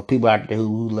 So people out there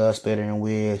who love Spitter and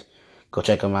Wiz, go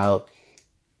check them out.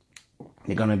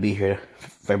 They're gonna be here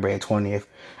February 20th.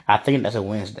 I think that's a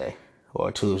Wednesday or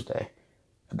a Tuesday.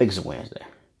 I think it's a Wednesday.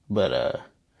 But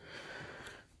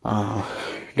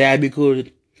that'd be cool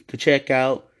to check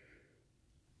out.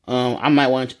 I might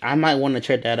want to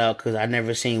check that out because I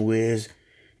never seen Wiz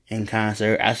in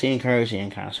concert. I seen Currency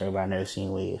in concert, but I never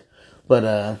seen Wiz.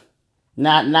 But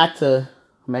not to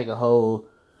make a whole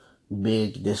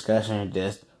big discussion.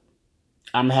 Just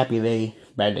I'm happy they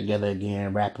back together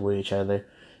again, rapping with each other.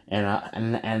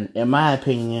 And in my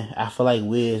opinion, I feel like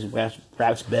Wiz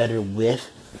raps better with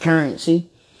Currency.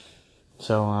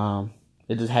 So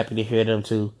it's just happy to hear them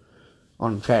two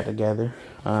on the track together.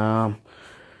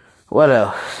 What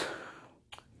else?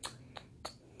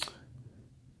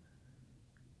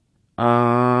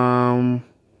 Um,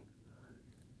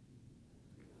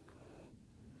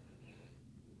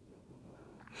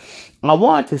 I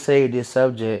wanted to say this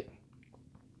subject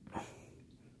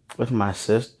with my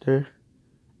sister.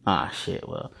 Ah, shit.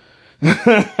 Well,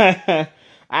 I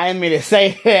didn't mean to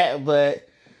say that, but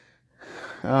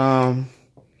um,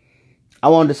 I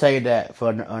wanted to say that for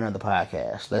another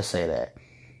podcast. Let's say that.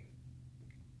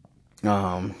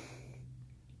 Um,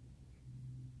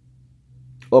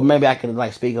 or maybe I can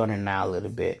like speak on it now a little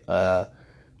bit.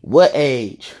 What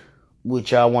age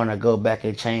would y'all want to go back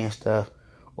and change stuff,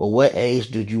 or what age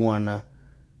did you want to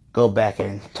go back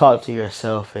and talk to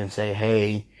yourself and say,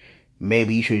 hey,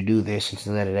 maybe you should do this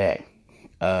instead of that?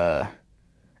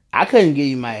 I couldn't give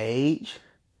you my age.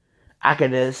 I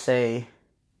could just say,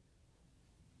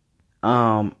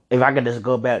 if I could just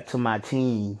go back to my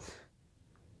teens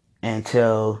and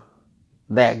tell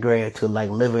that grade to like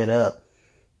live it up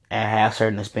and have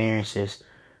certain experiences,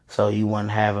 so you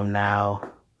wouldn't have them now.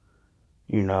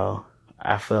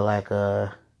 I feel like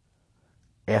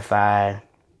if I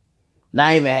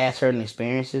not even had certain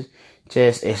experiences,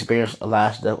 just experienced a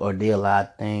lot of stuff or did a lot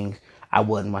of things, I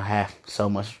wouldn't have so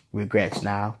much regrets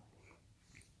now.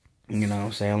 You know what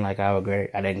I'm saying? Like I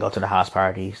regret I didn't go to the house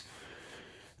parties.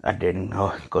 I didn't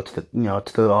go to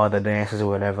to all the dances or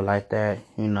whatever like that.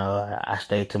 I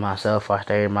stayed to myself.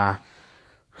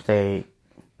 Stayed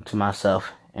to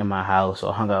myself in my house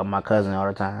or hung out with my cousin all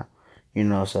the time.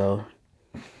 So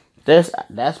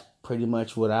that's pretty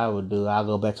much what I would do. I'll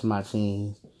go back to my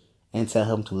teens and tell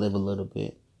him to live a little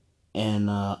bit, and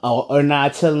or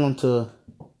not tell him to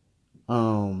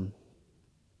um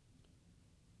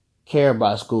care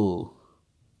about school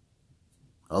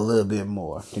a little bit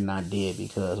more than I did,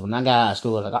 because when I got out of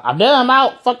school, I was like, I'm done, I'm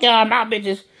out. Fuck y'all, I'm out,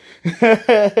 bitches.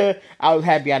 I was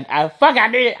happy. I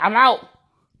did it. I'm out.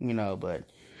 But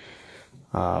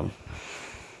um,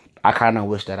 I kind of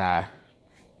wish that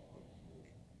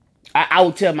I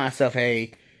would tell myself,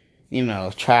 hey,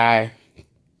 try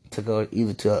to go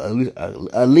either to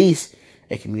at least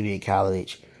a community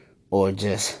college, or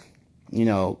just,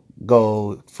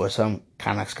 go for some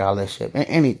kind of scholarship,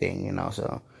 anything,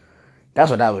 So that's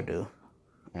what I would do,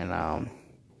 and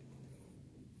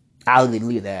I'll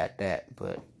leave that at that.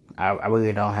 But I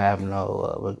really don't have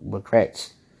no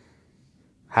regrets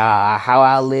how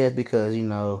I live, because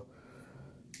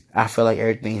I feel like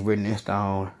everything's written in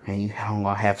stone, and you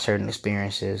gonna have certain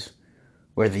experiences,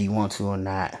 whether you want to or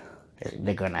not.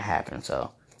 They're gonna happen.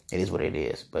 So it is what it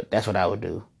is. But that's what I would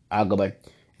do. I'll go back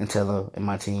and tell her in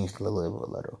my teens to live a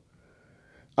little.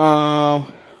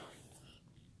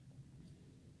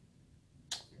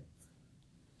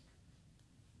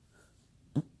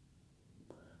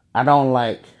 I don't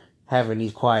like having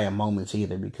these quiet moments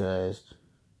either, because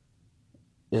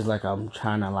it's like I'm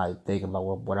trying to like think about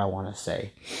what I want to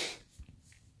say.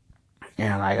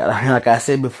 And like I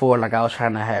said before, like I was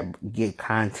trying to get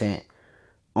content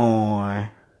on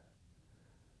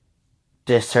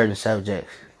just certain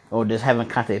subjects, or just having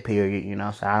content period,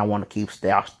 So I don't want to keep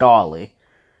stalling,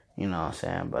 you know what I'm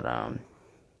saying? But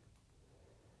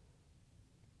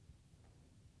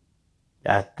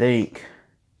I think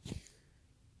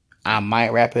I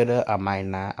might wrap it up. I might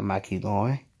not. I might keep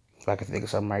going if I can think of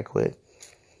something right quick.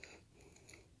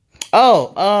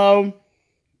 Oh,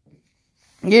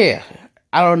 yeah.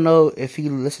 I don't know if he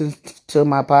listens to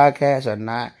my podcast or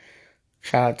not.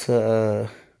 Shout out to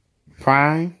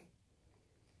Prime,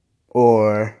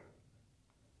 or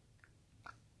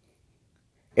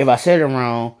if I said it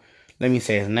wrong, let me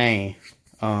say his name.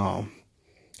 Shout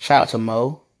out to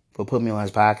Mo for putting me on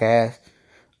his podcast.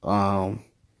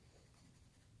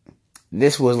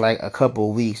 This was like a couple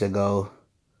of weeks ago.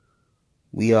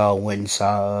 We all went and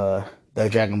saw the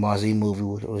Dragon Ball Z movie,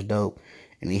 which was dope,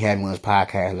 and he had me on his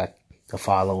podcast like the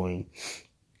following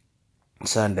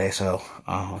Sunday. So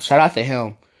shout out to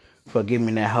him for giving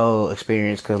me that whole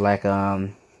experience, because like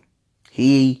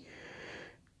he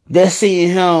just seeing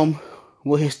him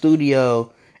with his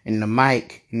studio and the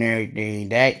mic and everything,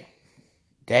 that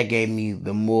gave me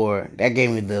the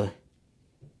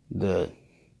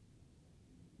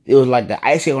it was like the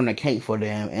icing on the cake for the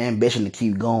ambition to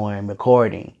keep going and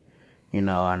recording, and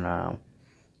I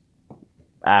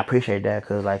appreciate that,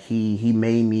 because like he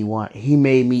made me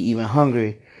even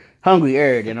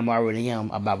hungrier than I'm already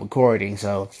am about recording.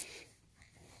 So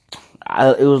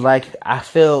it was like I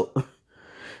felt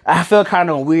kind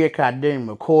of weird because I didn't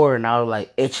record, and I was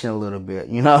like itching a little bit,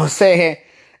 you know what I'm saying?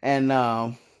 And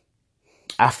I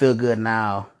feel good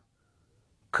now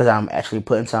because I'm actually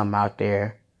putting something out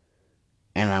there,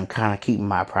 and I'm kind of keeping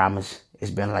my promise. It's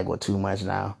been like 2 months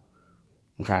now.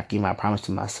 I'm trying to keep my promise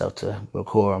to myself to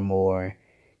record more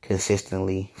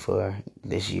consistently for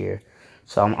this year.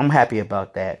 So I'm happy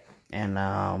about that. And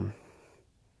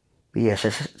yeah,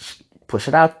 push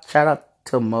it out. Shout out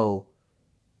to Mo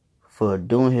for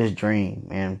doing his dream,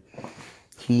 and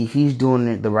he's doing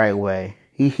it the right way.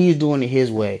 He's doing it his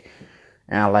way,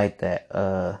 and I like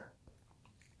that.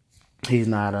 He's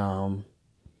not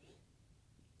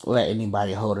let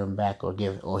anybody hold him back, or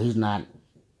he's not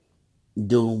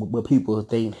doing what people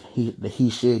think that he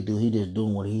should do. He just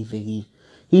doing what he think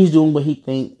he's doing what he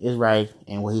think is right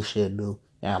and what he should do.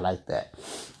 And I like that.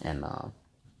 And I'm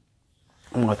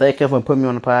gonna thank him for putting me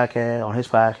on his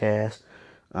podcast.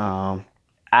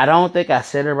 I don't think I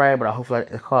said it right, but I hope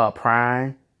it's called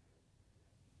Prime.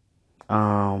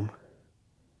 I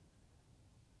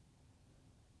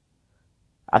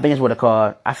think it's what it's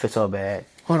called. I feel so bad.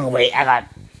 Hold on, wait. I got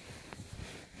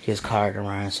his card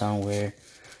around somewhere.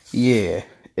 Yeah,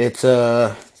 it's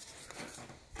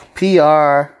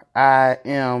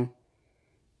PRIMII,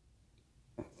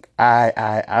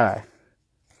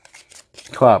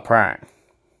 called Prime.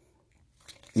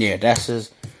 Yeah, that's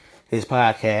his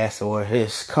podcast or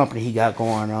his company he got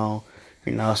going on.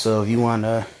 So if you want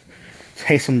to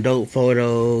take some dope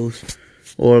photos,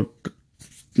 or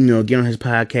get on his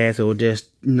podcast, or just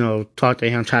talk to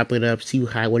him, chop it up, see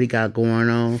what he got going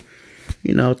on.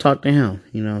 Talk to him.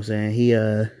 You know what I'm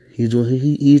saying? He's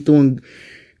doing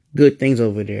good things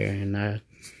over there, and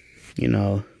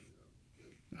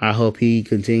I hope he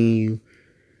continue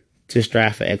to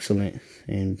strive for excellence,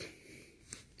 and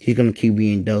he's gonna keep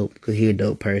being dope because he's a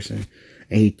dope person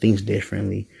and he thinks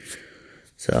differently.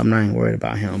 So I'm not even worried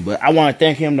about him. But I want to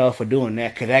thank him though for doing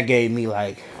that, because that gave me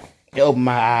it opened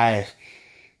my eyes,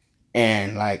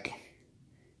 and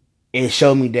it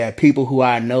showed me that people who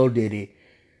I know did it.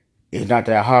 It's not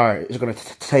that hard. It's gonna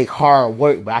take hard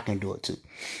work, but I can do it too.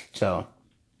 So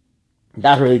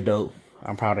that's really dope.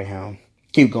 I'm proud of him.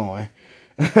 Keep going.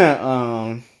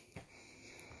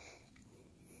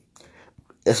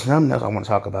 There's something else I want to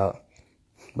talk about,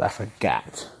 but I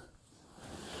forgot.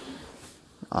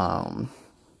 Um,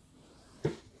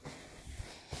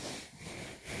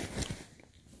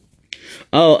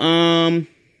 oh,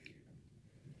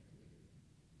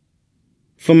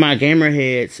 for my gamer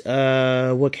heads,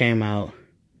 what came out?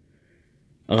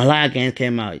 A lot of games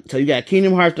came out. So you got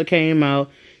Kingdom Hearts that came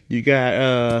out. You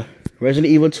got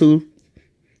Resident Evil 2,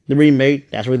 the remake.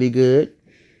 That's really good.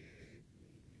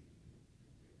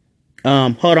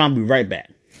 Hold on, I'll be right back.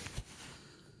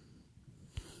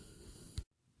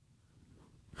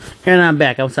 And I'm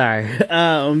back. I'm sorry.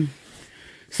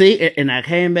 See, and I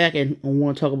came back and I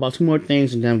want to talk about two more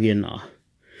things, and then I'm getting off.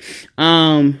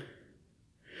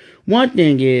 One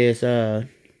thing is,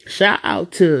 shout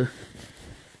out to,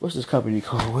 what's this company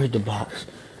called? Where's the box?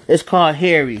 It's called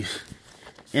Harry's,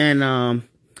 and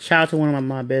shout out to one of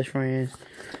my best friends.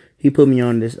 He put me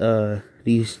on this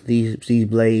these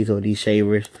blades or these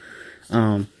shavers.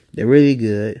 They're really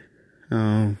good.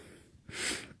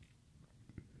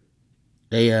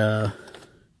 They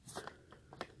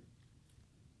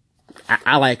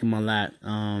I like them a lot.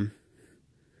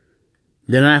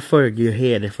 They're not for your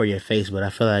head, they're for your face, but I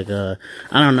feel like I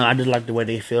don't know, I just like the way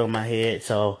they feel in my head.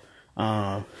 So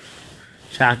shout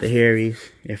out to Harry's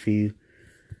if you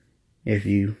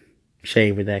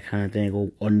shave with that kind of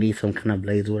thing, or need some kind of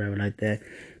blades or whatever like that.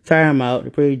 Try them out,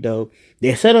 they're pretty dope.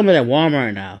 They sell them at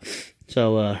Walmart now,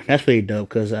 so that's pretty dope.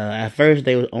 Cause at first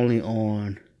they was only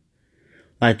on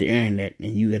like the internet,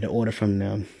 and you had to order from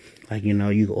them. Like, you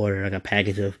could order like a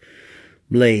package of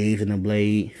blades and a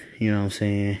blade, you know what I'm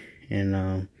saying?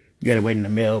 And you gotta wait in the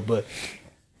mail, but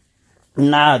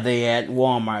now they at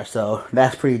Walmart, so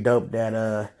that's pretty dope that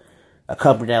a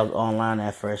company that was online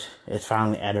at first is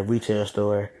finally at a retail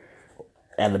store,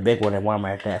 at the big one at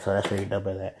Walmart at that, so that's pretty dope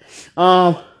at that.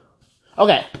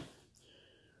 Okay.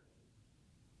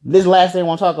 This last thing I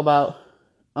want to talk about,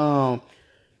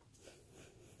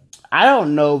 I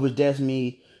don't know if it's just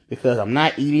me because I'm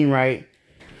not eating right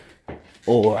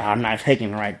or I'm not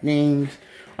taking the right things.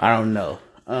 I don't know.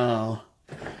 I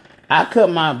cut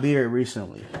my beard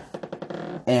recently,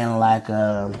 and like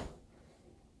I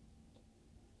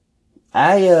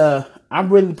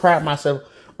really pride myself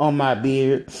on my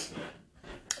beard.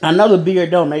 I know the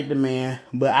beard don't make the man,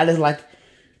 but I just like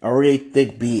a really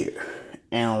thick beard,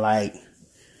 and like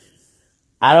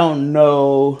I don't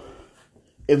know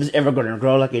if it's ever gonna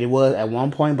grow like it was at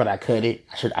one point, but I cut it.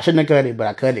 I shouldn't have cut it, but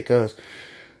I cut it because,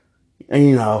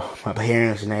 and my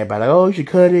parents and everybody like, oh, you should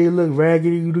cut it. You look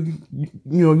raggedy.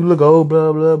 You look old.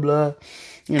 Blah blah blah.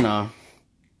 And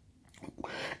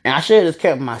I should have just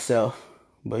kept myself,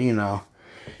 but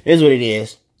it's what it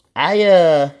is.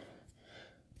 I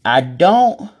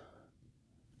don't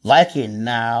like it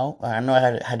now. I know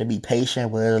I had to be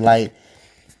patient with it. Like,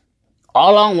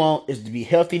 all I want is to be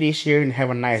healthy this year and have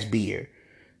a nice beard.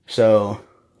 So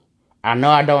I know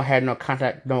I don't have no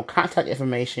contact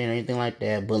information or anything like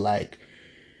that, but like,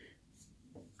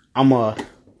 I'm gonna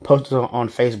post it on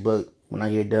Facebook when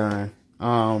I get done.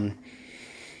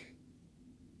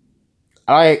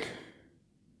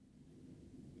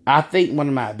 I think one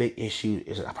of my big issues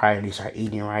is I probably need to start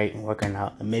eating right and working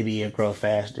out, and maybe it'll grow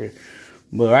faster.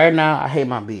 But right now, I hate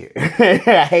my beard.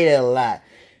 I hate it a lot.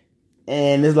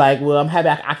 And it's like, well, I'm happy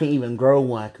I can even grow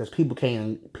one, because people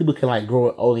can like grow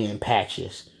it only in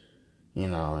patches,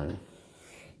 And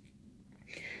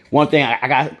one thing I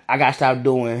got to stop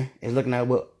doing is looking at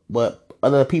what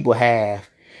other people have,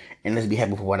 and let's be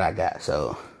happy for what I got.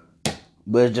 So,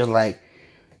 but it's just like,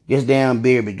 this damn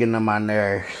beard be getting on my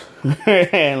nerves,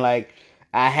 and like,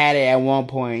 I had it at one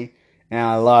point and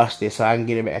I lost it, so I can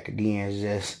get it back again.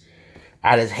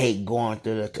 I just hate going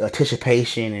through the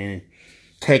anticipation and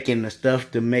taking the stuff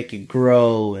to make it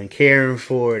grow and caring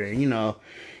for it, and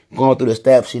going through the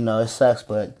steps. It sucks,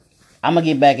 but I'm gonna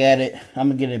get back at it. I'm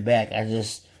gonna get it back. I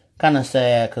just kind of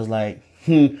sad because like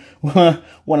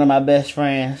one of my best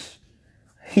friends,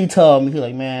 he told me, he's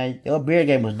like, man, your beard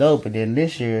game was dope, but then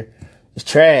this year it's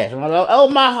trash. I'm like, oh,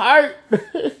 my heart.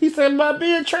 He said my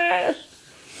beard trash.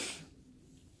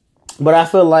 But I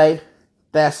feel like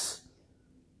that's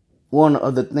one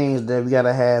of the things that we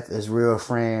gotta have is real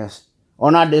friends, or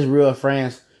not just real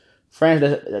friends, friends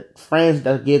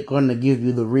that gonna give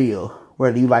you the real,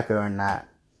 whether you like it or not.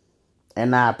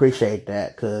 And I appreciate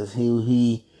that, because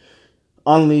he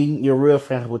only your real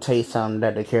friends will tell you something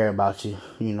that they care about you.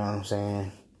 You know what I'm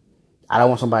saying? I don't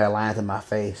want somebody lying to my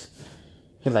face.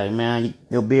 He's like, man,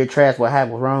 your beard trash. What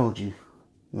happened? What's wrong with you?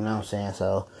 You know what I'm saying?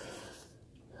 So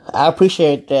I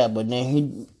appreciate that, but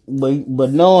then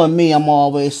but knowing me, I'm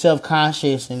always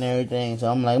self-conscious and everything.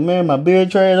 So I'm like, man, my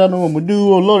beard trash. I don't know what I'm gonna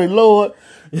do. Oh Lordy Lord.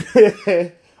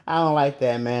 I don't like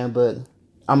that, man. But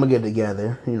I'm gonna get it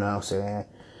together. You know what I'm saying?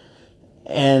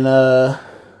 And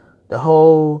the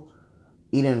whole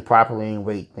eating properly and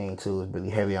weight thing too is really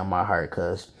heavy on my heart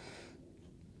because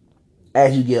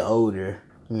as you get older,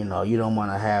 you know, you don't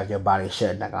want to have your body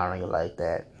shut down on you like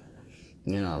that.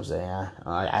 You know what I'm saying?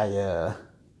 I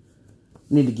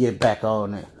need to get back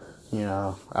on it. You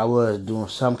know, I was doing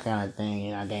some kind of thing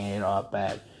and I gained it all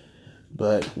back.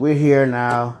 But we're here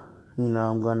now. You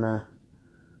know, I'm gonna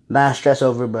not stress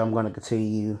over it, but I'm gonna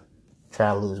continue try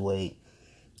to lose weight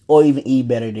or even eat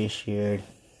better this year.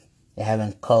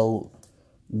 Having cold,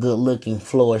 good looking,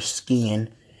 floor skin.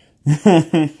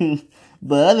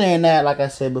 But other than that, like I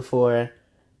said before,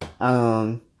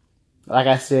 like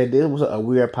I said, this was a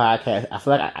weird podcast. I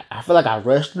feel like I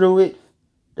rushed through it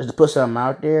just to put something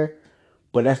out there,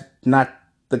 but that's not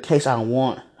the case. I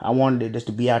wanted it just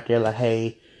to be out there. Like,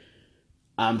 hey,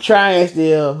 I'm trying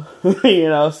still, you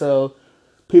know. So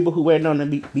people who waiting on to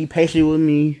be patient with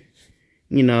me,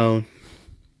 you know,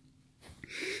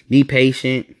 be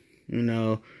patient. You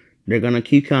know, they're gonna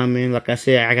keep coming. Like I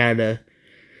said, I gotta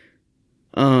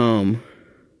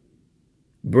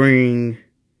bring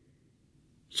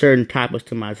certain topics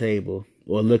to my table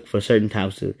or look for certain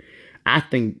types of I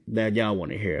think that y'all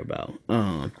want to hear about.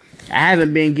 I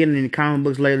haven't been getting any comic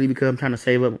books lately because I'm trying to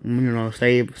save up, you know,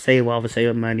 save off and save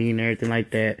up money and everything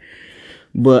like that.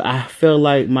 But I feel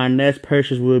like my next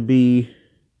purchase would be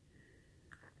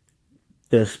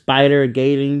the Spider.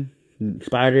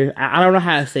 I don't know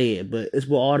how to say it, but it's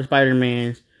with all the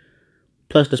Spider-Mans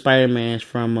plus the Spider-Mans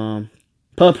from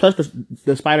plus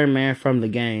the Spider-Man from the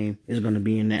game is gonna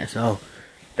be in that. So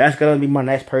that's gonna be my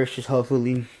next purchase,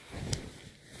 hopefully.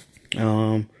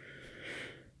 The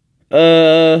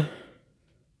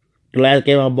last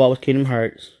game I bought was Kingdom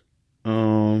Hearts.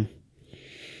 The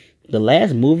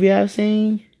last movie I've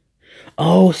seen.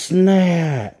 Oh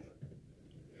snap!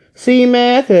 See,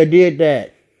 man, I could have did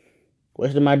that.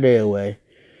 Wasted my day away.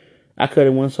 I could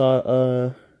have went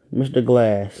saw Mr.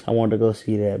 Glass. I wanted to go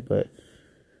see that, but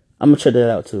I'm gonna check that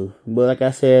out too. But like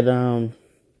I said, I'm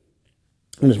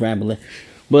just rambling.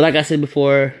 But like I said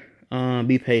before,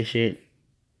 be patient.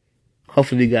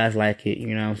 Hopefully you guys like it.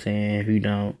 You know what I'm saying? If you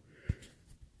don't,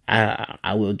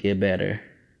 I will get better.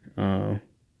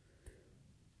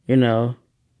 You know,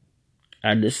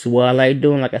 this is what I like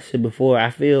doing. Like I said before, I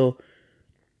feel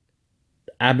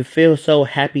so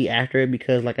happy after it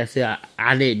because, like I said,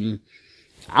 I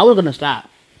was gonna stop,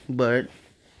 but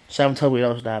someone told me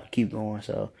don't stop, keep going.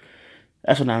 So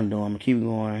that's what I'm doing. I'm gonna keep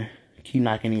going, keep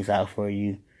knocking these out for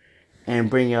you, and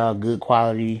bring y'all good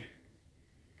quality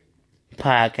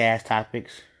podcast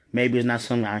topics. Maybe it's not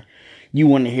something you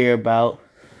want to hear about,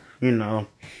 you know.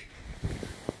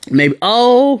 Maybe.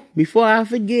 Oh, before I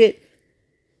forget,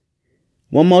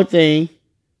 one more thing: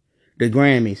 the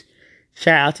Grammys.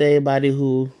 Shout out to everybody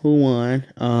who won.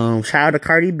 Shout out to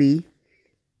Cardi B.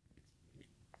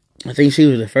 I think she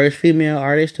was the first female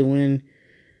artist to win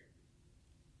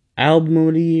album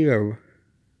of the year. Or,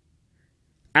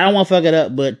 I don't want to fuck it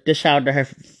up, but just shout out to her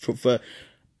for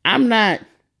I'm not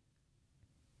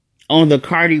on the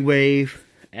Cardi wave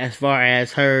as far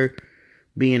as her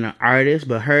being an artist,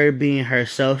 but her being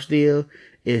herself still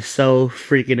is so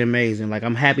freaking amazing. Like,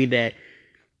 I'm happy that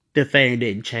the fame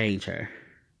didn't change her.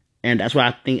 And that's why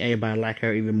I think everybody like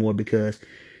her even more because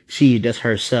she's just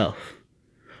herself.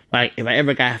 Like, if I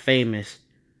ever got famous,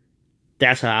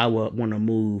 that's how I would want to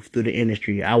move through the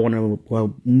industry. I want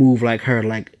to move like her,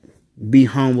 like, be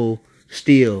humble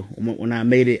still. When I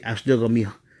made it, I'm still going to be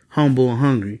humble and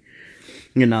hungry.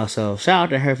 You know, so shout out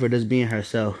to her for just being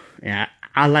herself. And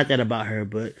I like that about her,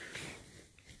 but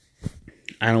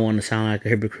I don't want to sound like a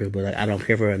hypocrite, but like, I don't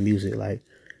care for her music. Like,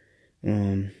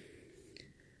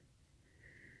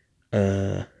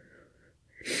 the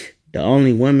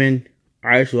only women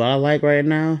artist who I like right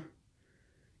now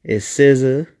is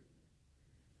SZA.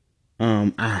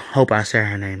 I hope I said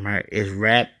her name right. It's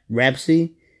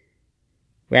Rapsy.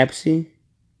 I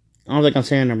don't think I'm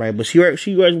saying it right, but she works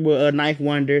with a Knife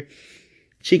Wonder.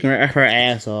 She can rap her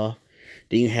ass off.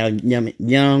 Then you have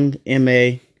Young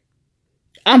M.A.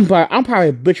 I'm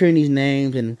probably butchering these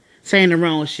names and saying the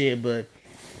wrong shit, but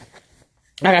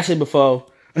like I said before,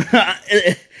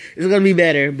 it's gonna be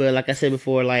better. But like I said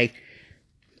before, like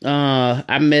I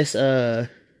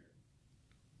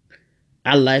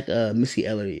like Missy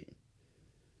Elliott.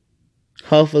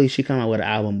 Hopefully she come out with an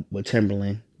album with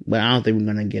Timberland, but I don't think we're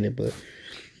gonna get it. But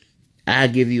I'll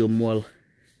give you a more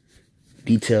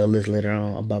detailed list later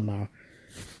on about my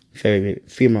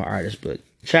favorite female artist. But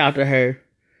shout out to her.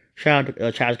 Shout out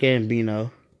to Childish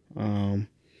Gambino.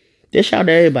 Just shout out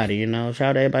to everybody, you know. Shout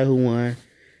out to everybody who won.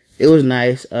 It was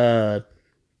nice. 2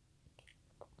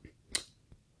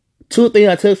 things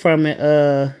I took from it.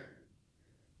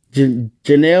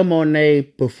 Janelle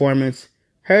Monáe performance,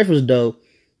 hers was dope.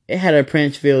 It had a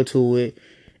Prince feel to it.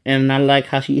 And I like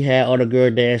how she had all the girl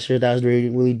dancers. That was really,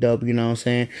 really dope, you know what I'm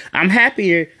saying? I'm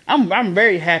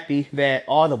very happy that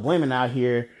all the women out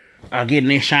here are getting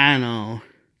their shine on.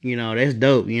 You know, that's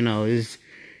dope, you know.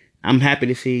 I'm happy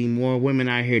to see more women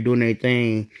out here doing their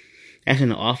thing. That's in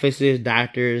the offices,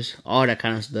 doctors, all that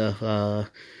kind of stuff.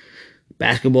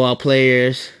 Basketball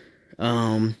players,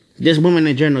 just women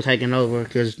in general taking over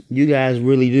because you guys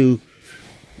really do,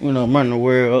 you know, run the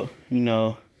world, you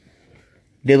know,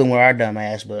 dealing with our dumb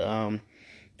ass. But I'm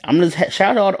just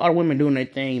shout out all the women doing their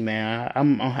thing, man.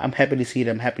 I'm happy to see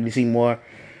them. Happy to see more,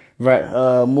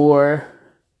 right? More,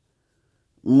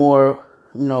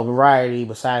 you know, variety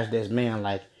besides this man,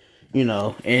 like, you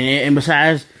know, and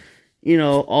besides, you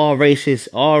know, all races,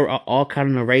 all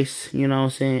kind of race, you know what I'm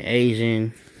saying?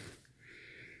 Asian,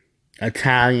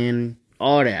 Italian,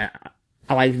 all that.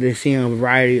 I like to see a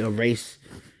variety of race,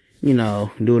 you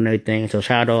know, doing their thing. So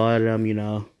shout out to all of them, you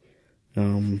know.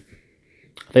 I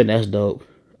think that's dope.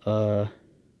 But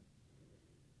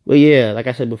yeah, like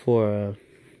I said before,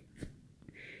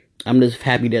 I'm just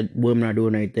happy that women are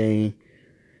doing their thing,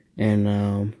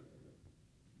 and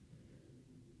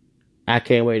I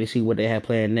can't wait to see what they have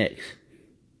planned next.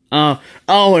 Oh,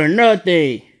 and another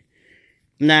thing.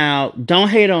 Now, don't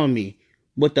hate on me,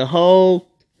 but the whole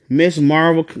Miss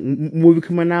Marvel movie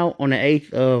coming out on the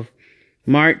 8th of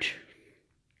March,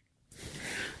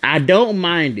 I don't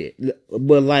mind it,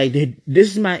 but like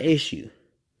this is my issue.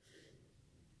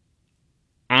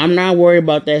 I'm not worried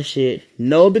about that shit.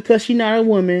 No, because she's not a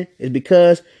woman. It's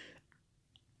because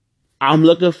I'm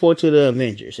looking forward to the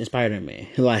Avengers and Spider-Man.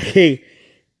 Like,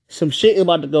 some shit is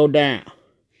about to go down.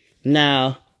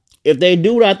 Now, if they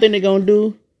do what I think they're gonna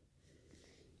do,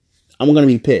 I'm gonna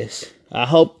be pissed. I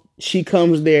hope she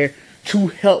comes there to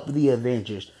help the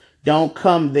Avengers. Don't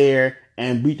come there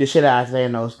and beat the shit out of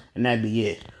Thanos and that be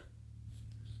it.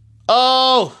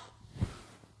 Oh!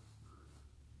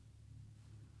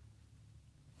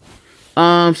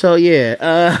 So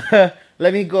yeah,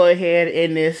 let me go ahead and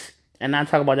end this and not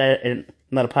talk about that in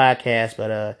another podcast.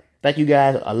 But thank you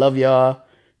guys. I love y'all.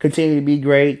 Continue to be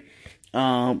great.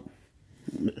 Um,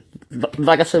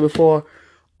 like I said before,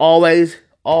 always,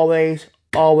 always,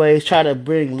 always try to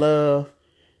bring love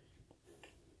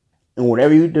in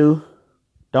whatever you do.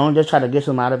 Don't just try to get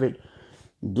some out of it.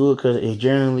 Do it because it's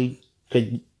generally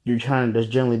because you're trying to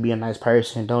just generally be a nice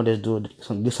person. Don't just do it get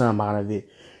something out of it.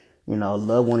 You know,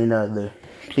 love one another,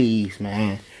 please,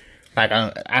 man. Like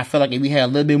I feel like if we had a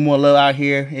little bit more love out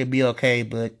here, it'd be okay.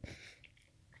 But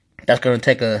that's gonna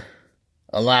take a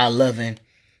lot of loving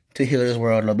to heal this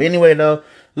world. But anyway, though,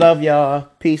 love y'all.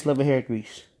 Peace, love, and hair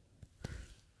grease.